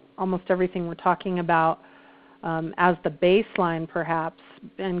almost everything we're talking about as the baseline, perhaps.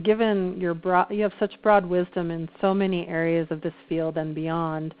 And given you have such broad wisdom in so many areas of this field and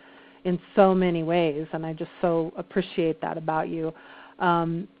beyond, in so many ways, and I just so appreciate that about you.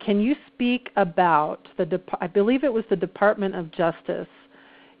 Can you speak about I believe it was the Department of Justice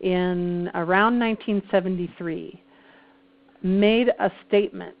in around 1973 made a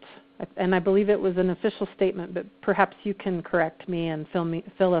statement, and I believe it was an official statement, but perhaps you can correct me and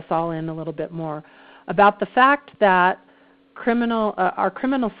fill us all in a little bit more, about the fact that our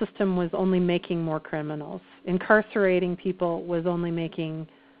criminal system was only making more criminals. Incarcerating people was only making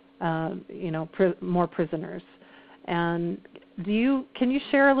more prisoners. And can you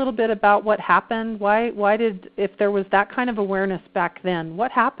share a little bit about what happened? Why did, if there was that kind of awareness back then,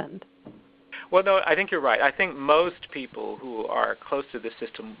 what happened? Well, no, I think you're right. I think most people who are close to the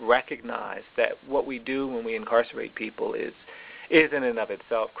system recognize that what we do when we incarcerate people is in and of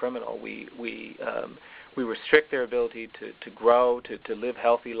itself criminal. We restrict their ability to grow, to live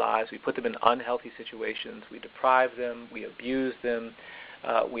healthy lives. We put them in unhealthy situations. We deprive them. We abuse them.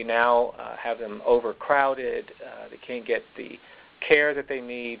 We now have them overcrowded. They can't get the care that they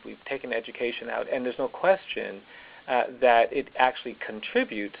need. We've taken education out. And there's no question that it actually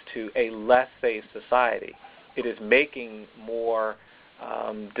contributes to a less safe society. it is making more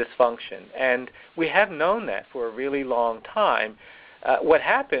dysfunction. And we have known that for a really long time. What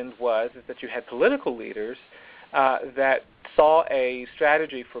happened is that you had political leaders that saw a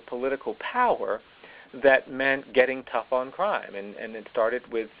strategy for political power that meant getting tough on crime. And it started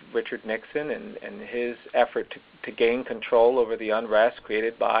with Richard Nixon and his effort to gain control over the unrest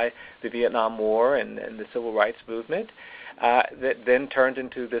created by the Vietnam War and the Civil Rights Movement. That then turned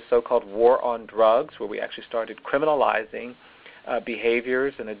into this so-called war on drugs, where we actually started criminalizing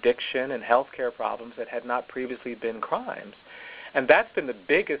behaviors and addiction and healthcare problems that had not previously been crimes. And that's been the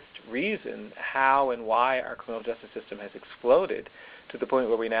biggest reason how and why our criminal justice system has exploded to the point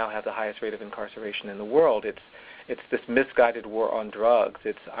where we now have the highest rate of incarceration in the world. It's this misguided war on drugs.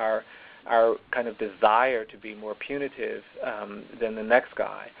 It's our kind of desire to be more punitive than the next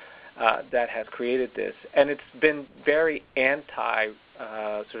guy that has created this. And it's been very anti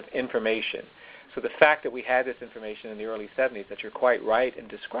sort of information. So the fact that we had this information in the early 70s that you're quite right in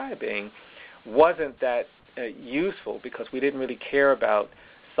describing wasn't that useful, because we didn't really care about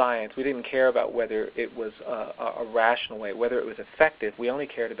science. We didn't care about whether it was a rational way, whether it was effective. We only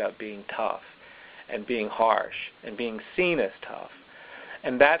cared about being tough and being harsh and being seen as tough.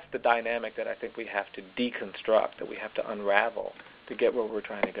 And that's the dynamic that I think we have to deconstruct, that we have to unravel to get where we're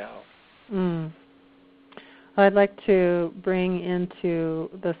trying to go. I'd like to bring into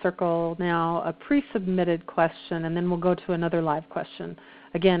the circle now a pre-submitted question, and then we'll go to another live question.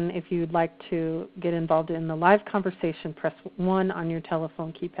 Again, if you'd like to get involved in the live conversation, press 1 on your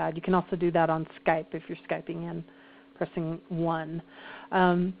telephone keypad. You can also do that on Skype if you're Skyping in, pressing 1.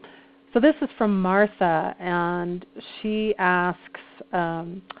 So this is from Martha, and she asks,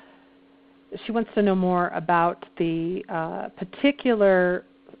 she wants to know more about the particular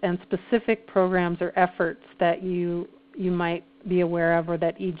and specific programs or efforts that you might be aware of, or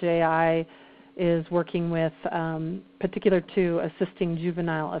that EJI is working with, particular to assisting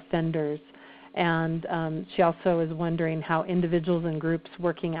juvenile offenders. And she also is wondering how individuals and groups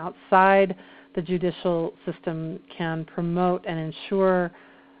working outside the judicial system can promote and ensure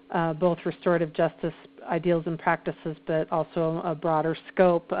both restorative justice ideals and practices, but also a broader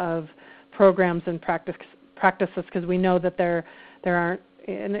scope of programs and practices, because we know that there aren't,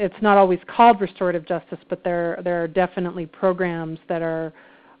 and it's not always called restorative justice, but there are definitely programs that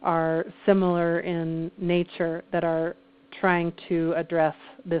are similar in nature that are trying to address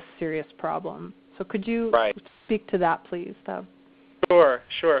this serious problem. So could you speak to that, please? Sure.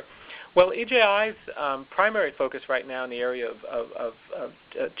 Well, EJI's primary focus right now in the area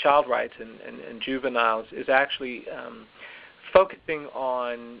of child rights and juveniles is actually focusing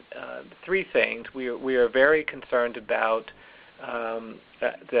on 3 things. We are very concerned about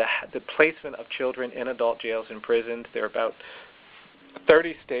the placement of children in adult jails and prisons. There are about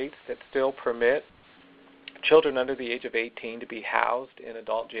 30 states that still permit children under the age of 18 to be housed in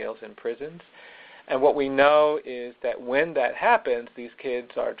adult jails and prisons. And what we know is that when that happens, these kids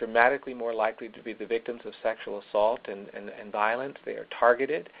are dramatically more likely to be the victims of sexual assault and violence. They are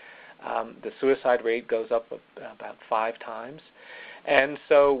targeted. The suicide rate goes up about 5 times. And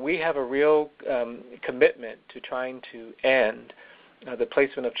so we have a real commitment to trying to end the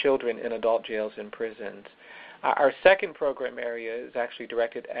placement of children in adult jails and prisons. Our second program area is actually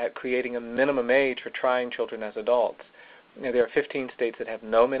directed at creating a minimum age for trying children as adults. There are 15 states that have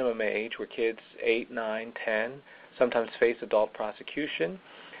no minimum age, where kids 8, 9, 10 sometimes face adult prosecution.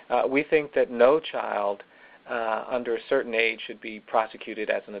 We think that no child under a certain age should be prosecuted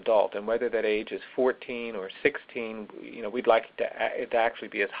as an adult, and whether that age is 14 or 16, we'd like it to actually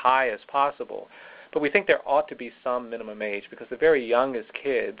be as high as possible. But we think there ought to be some minimum age, because the very youngest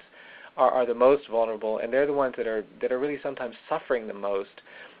kids are the most vulnerable, and they're the ones that are really sometimes suffering the most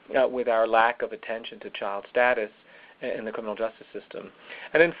with our lack of attention to child status in the criminal justice system.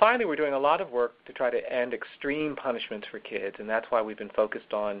 And then finally, we're doing a lot of work to try to end extreme punishments for kids, and that's why we've been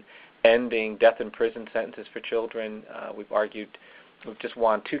focused on ending death in prison sentences for children. We've just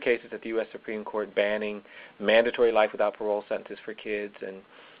won 2 cases at the U.S. Supreme Court banning mandatory life without parole sentences for kids, and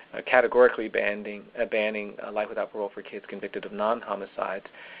categorically banning life without parole for kids convicted of non-homicides.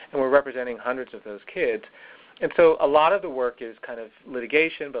 And we're representing hundreds of those kids. And so a lot of the work is kind of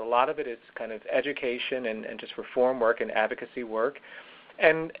litigation, but a lot of it is kind of education and just reform work and advocacy work.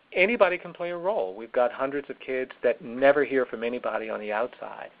 And anybody can play a role. We've got hundreds of kids that never hear from anybody on the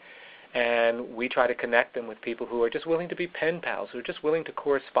outside. And we try to connect them with people who are just willing to be pen pals, who are just willing to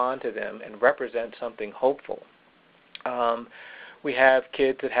correspond to them and represent something hopeful. We have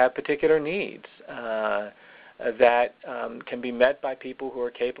kids that have particular needs that can be met by people who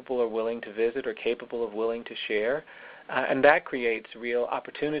are capable or willing to visit or capable of willing to share. And that creates real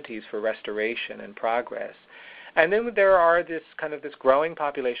opportunities for restoration and progress. And then there are this growing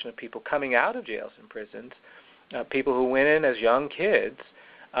population of people coming out of jails and prisons, people who went in as young kids,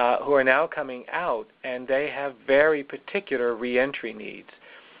 who are now coming out, and they have very particular reentry needs.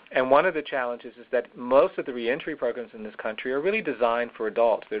 And one of the challenges is that most of the reentry programs in this country are really designed for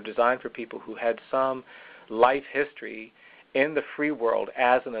adults. They're designed for people who had some life history in the free world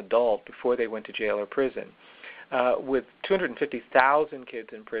as an adult before they went to jail or prison. With 250,000 kids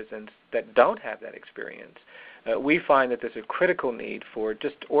in prisons that don't have that experience, we find that there's a critical need for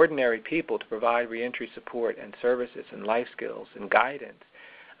just ordinary people to provide reentry support and services and life skills and guidance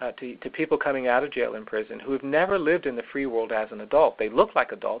to people coming out of jail and prison who have never lived in the free world as an adult. They look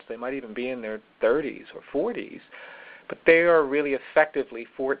like adults. They might even be in their 30s or 40s, but they are really effectively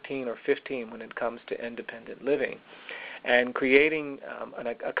 14 or 15 when it comes to independent living. And creating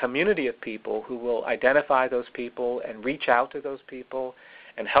a community of people who will identify those people and reach out to those people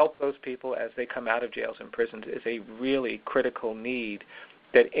and help those people as they come out of jails and prisons is a really critical need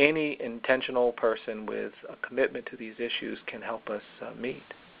that any intentional person with a commitment to these issues can help us meet.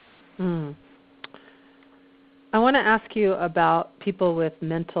 I want to ask you about people with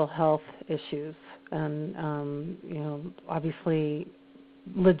mental health issues and, obviously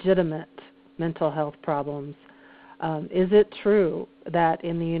legitimate mental health problems. Is it true that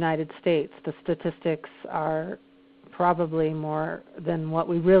in the United States the statistics are probably more than what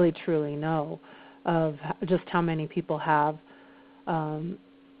we really truly know of just how many people have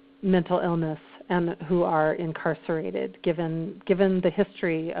mental illness and who are incarcerated, given the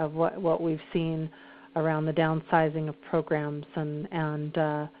history of what we've seen around the downsizing of programs, and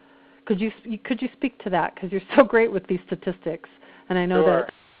could you speak to that, because you're so great with these statistics, and I know Sure.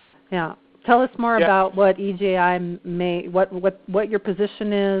 that. Yeah, tell us more about what EJI what your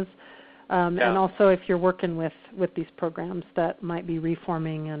position is, and also if you're working with these programs that might be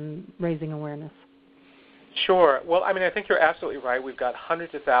reforming and raising awareness. Sure. Well, I think you're absolutely right. We've got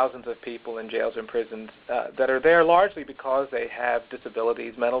hundreds of thousands of people in jails and prisons that are there largely because they have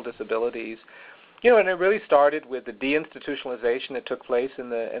disabilities, mental disabilities. And it really started with the deinstitutionalization that took place in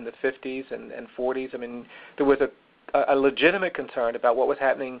the 50s and 40s. There was a legitimate concern about what was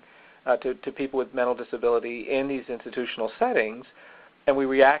happening to people with mental disability in these institutional settings, and we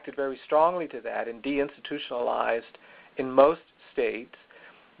reacted very strongly to that and deinstitutionalized in most states.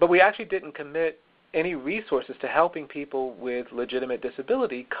 But we actually didn't commit any resources to helping people with legitimate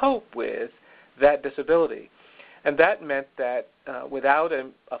disability cope with that disability. And that meant that without a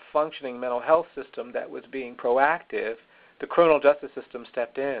functioning mental health system that was being proactive, the criminal justice system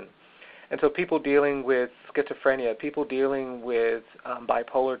stepped in. And so people dealing with schizophrenia, people dealing with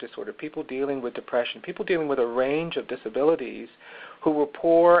bipolar disorder, people dealing with depression, people dealing with a range of disabilities who were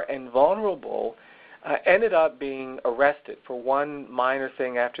poor and vulnerable ended up being arrested for one minor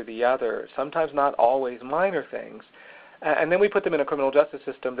thing after the other, sometimes not always minor things. And then we put them in a criminal justice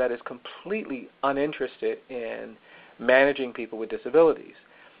system that is completely uninterested in managing people with disabilities.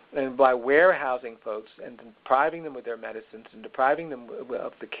 And by warehousing folks and depriving them of their medicines and depriving them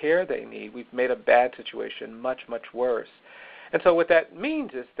of the care they need, we've made a bad situation much, much worse. And so what that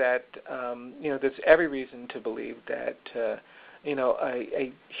means is that there's every reason to believe that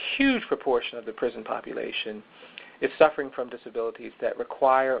a huge proportion of the prison population is suffering from disabilities that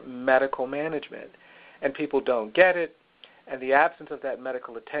require medical management, and people don't get it, and the absence of that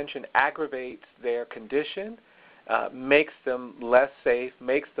medical attention aggravates their condition, makes them less safe,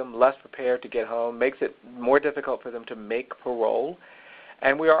 makes them less prepared to get home, makes it more difficult for them to make parole,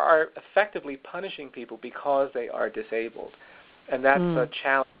 and we are effectively punishing people because they are disabled. And that's a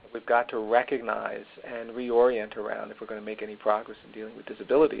challenge that we've got to recognize and reorient around if we're going to make any progress in dealing with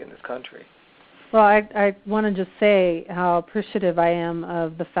disability in this country. Well, I want to just say how appreciative I am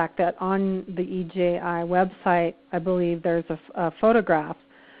of the fact that on the EJI website, I believe there's a photograph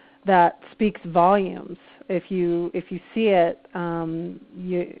that speaks volumes. If you see it,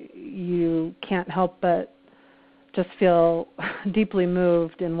 you can't help but just feel deeply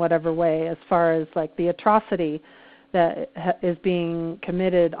moved in whatever way, as far as like the atrocity that is being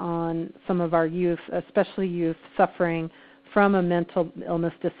committed on some of our youth, especially youth suffering from a mental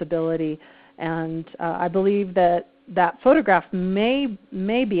illness disability. And I believe that photograph may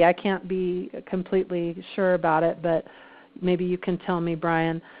be, I can't be completely sure about it, but maybe you can tell me,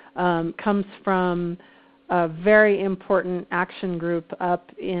 Brian, comes from a very important action group up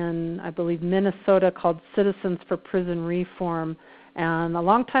in, I believe, Minnesota called Citizens for Prison Reform. And a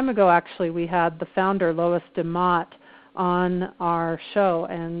long time ago, actually, we had the founder, Lois DeMott, on our show,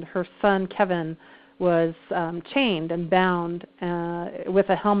 and her son, Kevin, was chained and bound with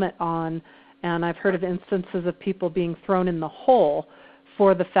a helmet on. And I've heard of instances of people being thrown in the hole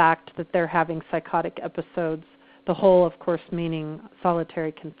for the fact that they're having psychotic episodes the whole, of course, meaning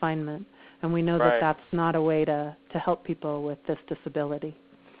solitary confinement. And we know that that's not a way to help people with this disability.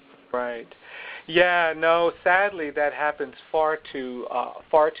 Right. Yeah, no, sadly that happens far too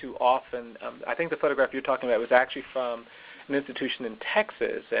often. I think the photograph you're talking about was actually from an institution in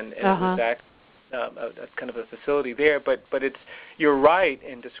Texas, and it was actually a kind of a facility there. But you're right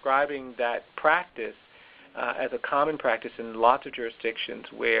in describing that practice as a common practice in lots of jurisdictions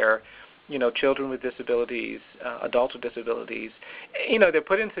where, children with disabilities, adults with disabilities, they're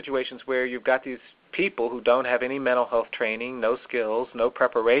put in situations where you've got these people who don't have any mental health training, no skills, no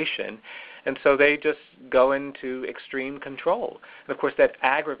preparation, and so they just go into extreme control. And, of course, that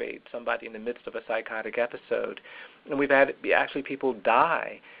aggravates somebody in the midst of a psychotic episode. And we've had actually people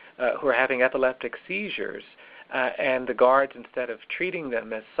die who are having epileptic seizures, and the guards, instead of treating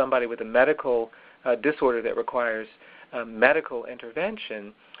them as somebody with a medical disorder that requires medical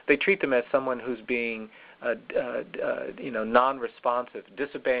intervention, they treat them as someone who's being non-responsive,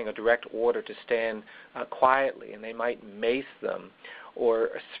 disobeying a direct order to stand quietly, and they might mace them or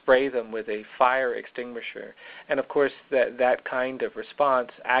spray them with a fire extinguisher. And, of course, that kind of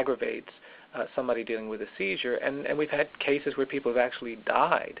response aggravates somebody dealing with a seizure, and we've had cases where people have actually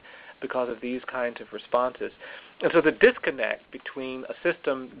died because of these kinds of responses. And so the disconnect between a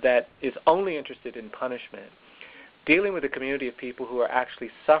system that is only interested in punishment, dealing with a community of people who are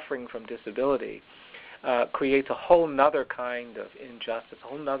actually suffering from disability, creates a whole nother kind of injustice, a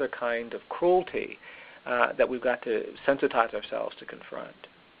whole nother kind of cruelty that we've got to sensitize ourselves to confront.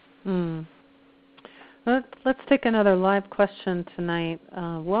 Let's take another live question tonight.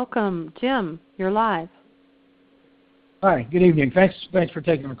 Welcome, Jim. You're live. Hi, good evening. Thanks for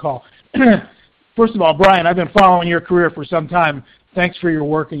taking the call. First of all, Brian, I've been following your career for some time. Thanks for your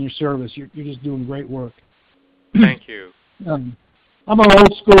work and your service. You're just doing great work. Thank you. I'm an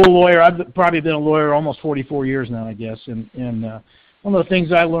old school lawyer. I've probably been a lawyer almost 44 years now, I guess. And one of the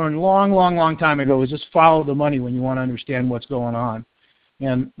things I learned long time ago is just follow the money when you want to understand what's going on.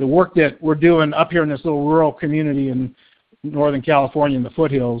 And the work that we're doing up here in this little rural community in Northern California in the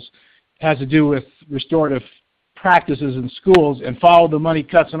foothills has to do with restorative practices in schools, and follow the money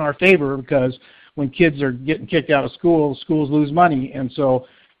cuts in our favor, because when kids are getting kicked out of school, schools lose money. And so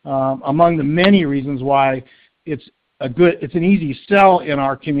among the many reasons why it's an easy sell in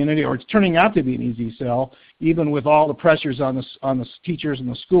our community, or it's turning out to be an easy sell, even with all the pressures on the teachers and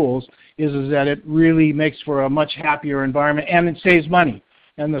the schools, is that it really makes for a much happier environment, and it saves money.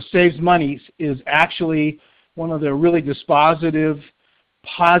 And the saves money is actually one of the really dispositive,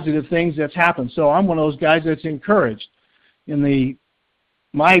 positive things that's happened. So I'm one of those guys that's encouraged. My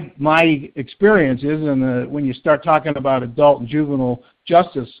experience is, when you start talking about adult and juvenile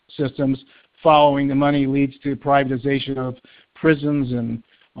justice systems, following the money leads to privatization of prisons, and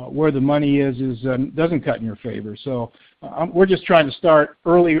where the money is doesn't cut in your favor. So we're just trying to start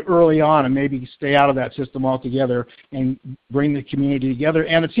early on, and maybe stay out of that system altogether and bring the community together.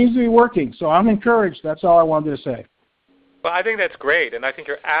 And it seems to be working. So I'm encouraged. That's all I wanted to say. Well, I think that's great, and I think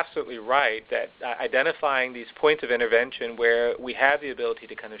you're absolutely right that identifying these points of intervention where we have the ability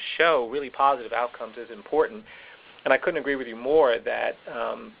to kind of show really positive outcomes is important. And I couldn't agree with you more that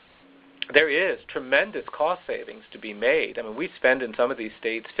there is tremendous cost savings to be made. I mean, we spend in some of these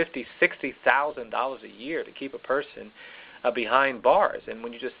states $50,000, $60,000 a year to keep a person behind bars. And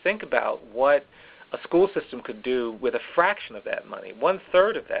when you just think about what a school system could do with a fraction of that money,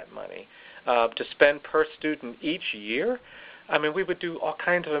 1/3 of that money, to spend per student each year, I mean, we would do all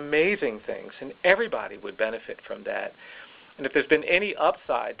kinds of amazing things, and everybody would benefit from that. And if there's been any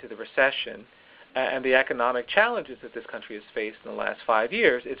upside to the recession and the economic challenges that this country has faced in the last 5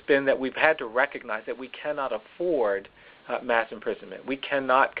 years, it's been that we've had to recognize that we cannot afford mass imprisonment. We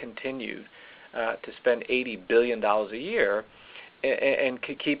cannot continue to spend $80 billion a year and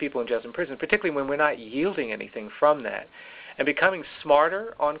keep people in just in prison, particularly when we're not yielding anything from that. And becoming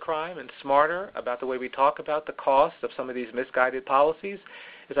smarter on crime and smarter about the way we talk about the cost of some of these misguided policies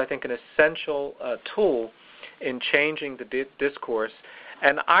is, I think, an essential tool in changing the discourse.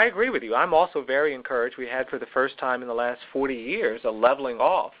 And I agree with you. I'm also very encouraged. We had, for the first time in the last 40 years, a leveling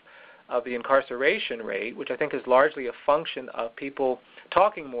off of the incarceration rate, which I think is largely a function of people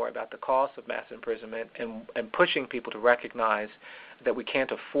talking more about the cost of mass imprisonment and pushing people to recognize that we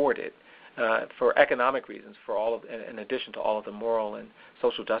can't afford it. For economic reasons, in addition to all of the moral and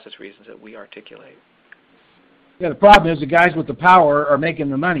social justice reasons that we articulate. Yeah, the problem is the guys with the power are making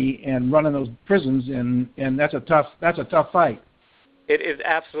the money and running those prisons, and that's a tough fight. It is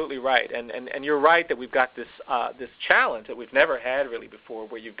absolutely right, and you're right that we've got this challenge that we've never had really before,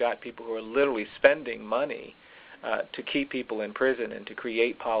 where you've got people who are literally spending money to keep people in prison and to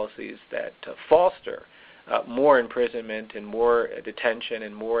create policies that foster more imprisonment and more detention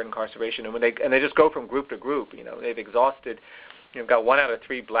and more incarceration. And they just go from group to group. They've exhausted. You've got 1 out of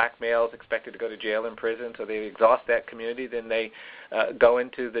 3 black males expected to go to jail and prison, so they exhaust that community. Then they go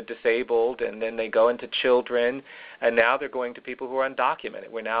into the disabled, and then they go into children, and now they're going to people who are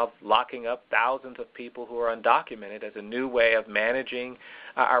undocumented. We're now locking up thousands of people who are undocumented as a new way of managing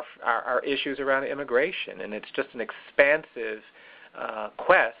our issues around immigration, and it's just an expansive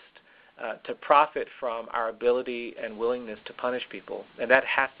quest to profit from our ability and willingness to punish people, and that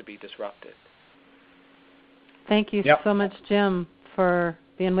has to be disrupted. Thank you so much, Jim, for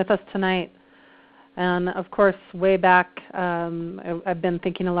being with us tonight. And, of course, way back, I've been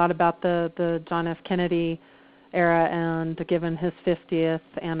thinking a lot about the John F. Kennedy era, and given his 50th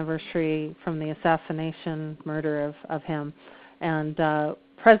anniversary from the assassination murder of him. And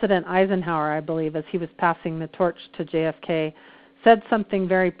President Eisenhower, I believe, as he was passing the torch to JFK, said something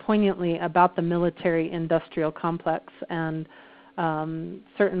very poignantly about the military-industrial complex. And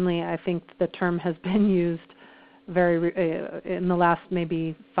certainly I think the term has been used in the last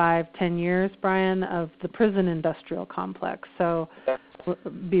maybe 5-10 years, Brian, of the prison industrial complex. So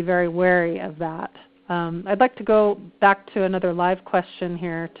be very wary of that. I'd like to go back to another live question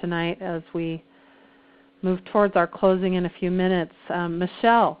here tonight as we move towards our closing in a few minutes.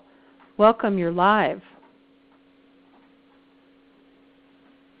 Michelle, welcome. You're live.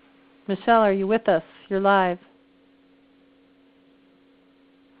 Michelle, are you with us? You're live.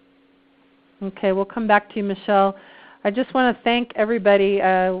 Okay, we'll come back to you, Michelle. I just want to thank everybody.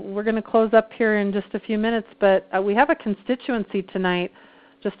 We're going to close up here in just a few minutes, but we have a constituency tonight,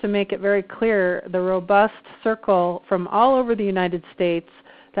 just to make it very clear, the robust circle from all over the United States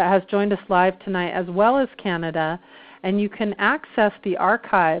that has joined us live tonight, as well as Canada. And you can access the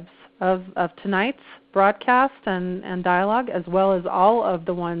archives of tonight's broadcast and dialogue, as well as all of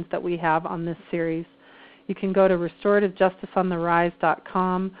the ones that we have on this series. You can go to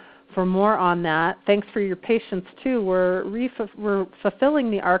restorativejusticesontherise.com for more on that. Thanks for your patience too. We're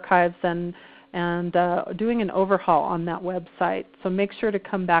fulfilling the archives and doing an overhaul on that website. So make sure to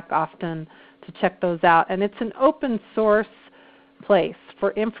come back often to check those out. And it's an open source place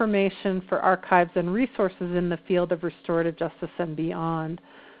for information, for archives and resources in the field of restorative justice and beyond.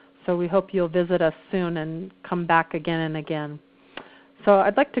 So we hope you'll visit us soon and come back again and again. So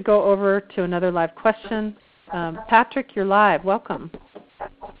I'd like to go over to another live question. Patrick, you're live. Welcome.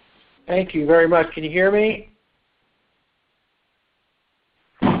 Thank you very much. Can you hear me?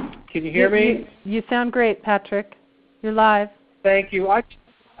 Can you hear me? You sound great, Patrick. You're live. Thank you. I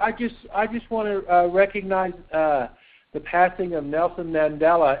just want to recognize the passing of Nelson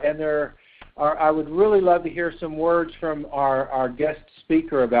Mandela, and I would really love to hear some words from our guest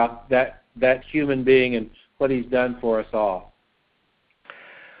speaker about that human being and what he's done for us all.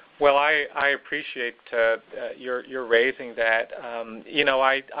 Well, I appreciate your raising that. I'm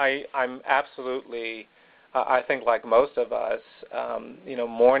absolutely, I think like most of us,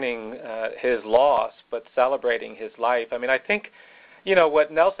 mourning his loss, but celebrating his life. I mean, I think,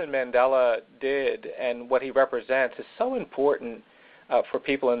 what Nelson Mandela did and what he represents is so important for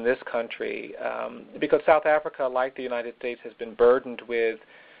people in this country, because South Africa, like the United States, has been burdened with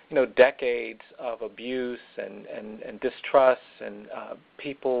decades of abuse and distrust and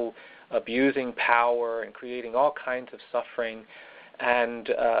people abusing power and creating all kinds of suffering, and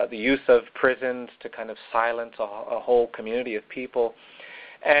the use of prisons to kind of silence a whole community of people.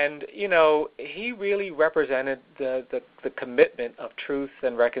 And, he really represented the commitment of truth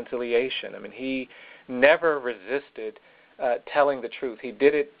and reconciliation. I mean, he never resisted telling the truth. He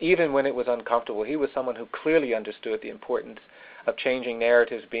did it even when it was uncomfortable. He was someone who clearly understood the importance of changing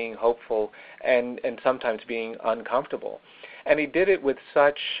narratives, being hopeful, and sometimes being uncomfortable. And he did it with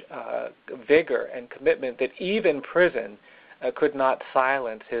such vigor and commitment that even prison could not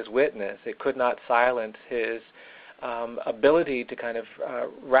silence his witness. It could not silence his ability to kind of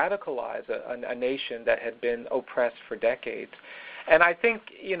radicalize a nation that had been oppressed for decades. And I think,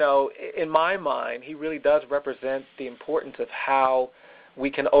 in my mind, he really does represent the importance of how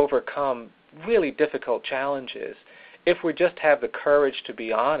we can overcome really difficult challenges if we just have the courage to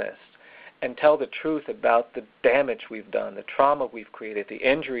be honest and tell the truth about the damage we've done, the trauma we've created, the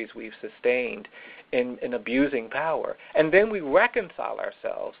injuries we've sustained in abusing power. And then we reconcile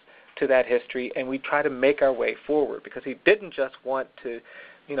ourselves to that history and we try to make our way forward, because he didn't just want to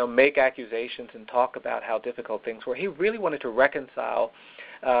make accusations and talk about how difficult things were. He really wanted to reconcile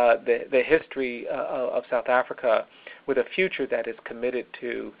the history of South Africa with a future that is committed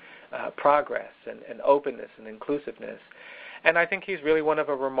to progress and openness and inclusiveness. And I think he's really one of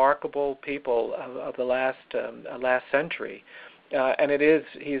a remarkable people of the last century. and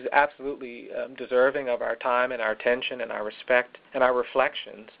he's absolutely deserving of our time and our attention and our respect and our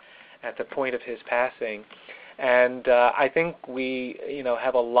reflections at the point of his passing. And I think we,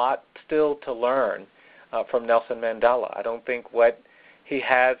 have a lot still to learn from Nelson Mandela. I don't think what he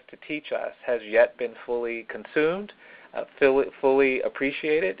has to teach us has yet been fully consumed, fully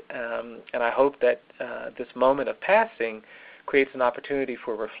appreciated, and I hope that this moment of passing creates an opportunity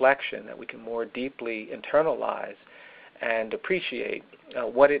for reflection that we can more deeply internalize and appreciate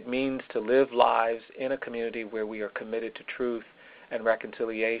what it means to live lives in a community where we are committed to truth and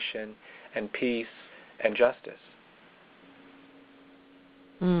reconciliation and peace and justice.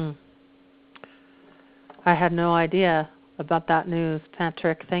 I had no idea about that news,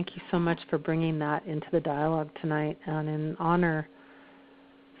 Patrick. Thank you so much for bringing that into the dialogue tonight. And in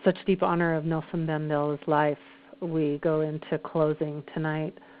such deep honor of Nelson Mandela's life, we go into closing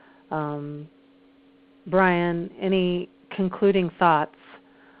tonight. Brian, any concluding thoughts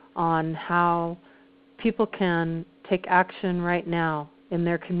on how people can take action right now in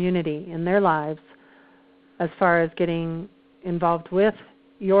their community, in their lives, as far as getting involved with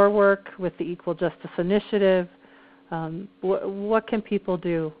your work, with the Equal Justice Initiative? What can people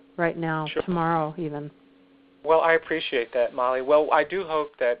do right now, Sure. tomorrow even? Well, I appreciate that, Molly. Well, I do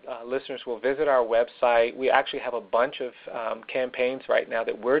hope that listeners will visit our website. We actually have a bunch of campaigns right now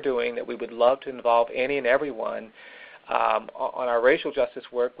that we're doing that we would love to involve any and everyone. On our racial justice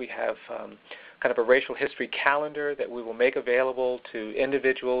work, we have kind of a racial history calendar that we will make available to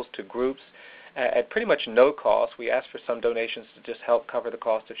individuals, to groups, at pretty much no cost. We ask for some donations to just help cover the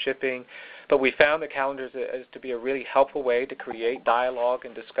cost of shipping. But we found the calendars as to be a really helpful way to create dialogue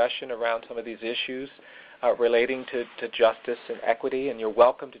and discussion around some of these issues relating to justice and equity. And you're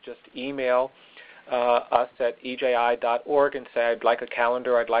welcome to just email us at eji.org and say, I'd like a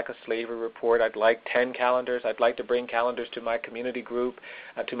calendar, I'd like a slavery report, I'd like 10 calendars, I'd like to bring calendars to my community group,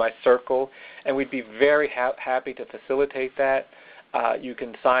 to my circle. And we'd be very happy to facilitate that. You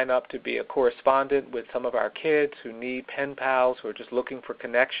can sign up to be a correspondent with some of our kids who need pen pals, who are just looking for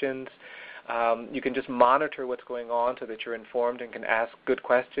connections. You can just monitor what's going on so that you're informed and can ask good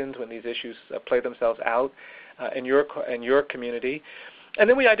questions when these issues play themselves out in your community. And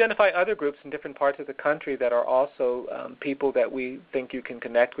then we identify other groups in different parts of the country that are also people that we think you can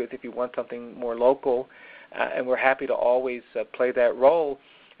connect with if you want something more local, and we're happy to always play that role.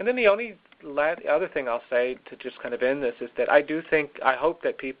 And then the only other thing I'll say to just kind of end this is that I hope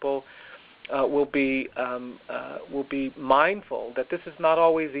that people will be mindful that this is not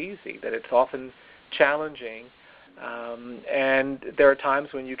always easy, that it's often challenging, and there are times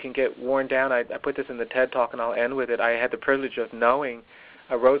when you can get worn down. I put this in the TED Talk, and I'll end with it. I had the privilege of knowing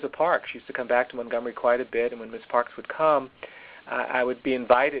Rosa Parks. She used to come back to Montgomery quite a bit, and when Ms. Parks would come, I would be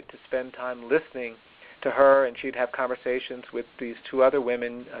invited to spend time listening to her, and she'd have conversations with these two other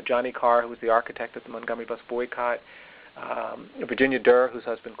women, Johnny Carr, who was the architect of the Montgomery bus boycott, Virginia Durr, whose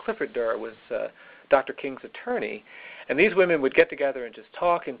husband Clifford Durr was Dr. King's attorney. And these women would get together and just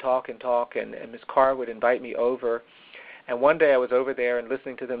talk and talk and talk, and Ms. Carr would invite me over. And one day I was over there and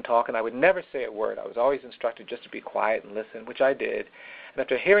listening to them talk, and I would never say a word. I was always instructed just to be quiet and listen, which I did. And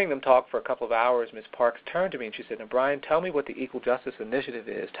after hearing them talk for a couple of hours, Ms. Parks turned to me and she said, "Now, Brian, tell me what the Equal Justice Initiative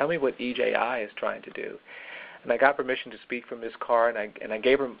is. Tell me what EJI is trying to do." And I got permission to speak from Ms. Carr, and I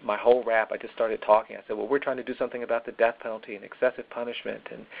gave her my whole rap. I just started talking. I said, well, we're trying to do something about the death penalty and excessive punishment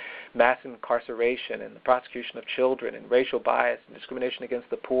and mass incarceration and the prosecution of children and racial bias and discrimination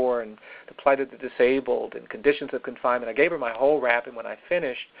against the poor and the plight of the disabled and conditions of confinement. I gave her my whole rap, and when I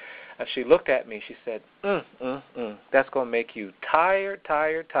finished, she looked at me. She said, that's going to make you tired.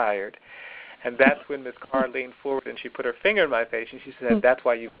 And that's when Ms. Carr leaned forward and she put her finger in my face and she said, that's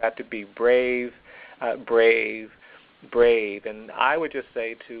why you've got to be brave. And I would just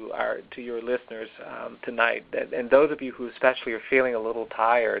say to your listeners tonight, that, and those of you who especially are feeling a little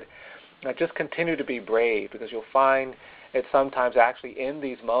tired, just continue to be brave, because you'll find that sometimes actually in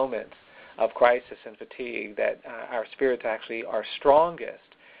these moments of crisis and fatigue that our spirits actually are strongest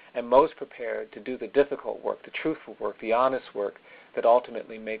and most prepared to do the difficult work, the truthful work, the honest work that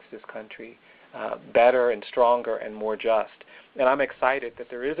ultimately makes this country better and stronger and more just. And I'm excited that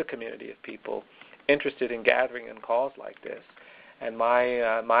there is a community of people interested in gathering in calls like this. And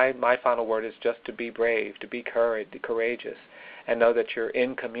my final word is just to be brave, to be courageous, and know that you're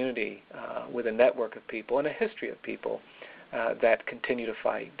in community with a network of people and a history of people that continue to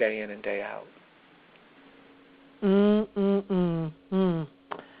fight day in and day out.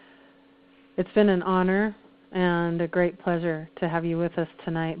 It's been an honor and a great pleasure to have you with us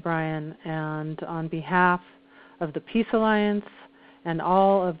tonight, Brian. And on behalf of the Peace Alliance and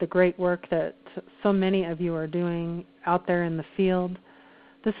all of the great work that so many of you are doing out there in the field.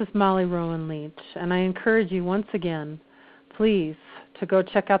 This is Molly Rowan Leach, and I encourage you once again, please, to go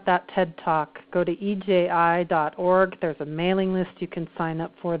check out that TED Talk. Go to eji.org. There's a mailing list you can sign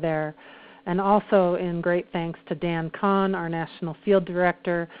up for there. And also in great thanks to Dan Kahn, our National Field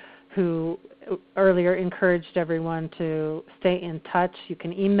Director, who earlier encouraged everyone to stay in touch. You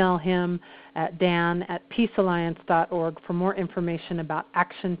can email him at dan@peacealliance.org for more information about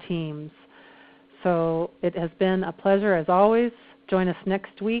action teams. So it has been a pleasure as always. Join us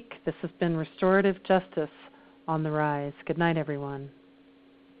next week. This has been Restorative Justice on the Rise. Good night, everyone.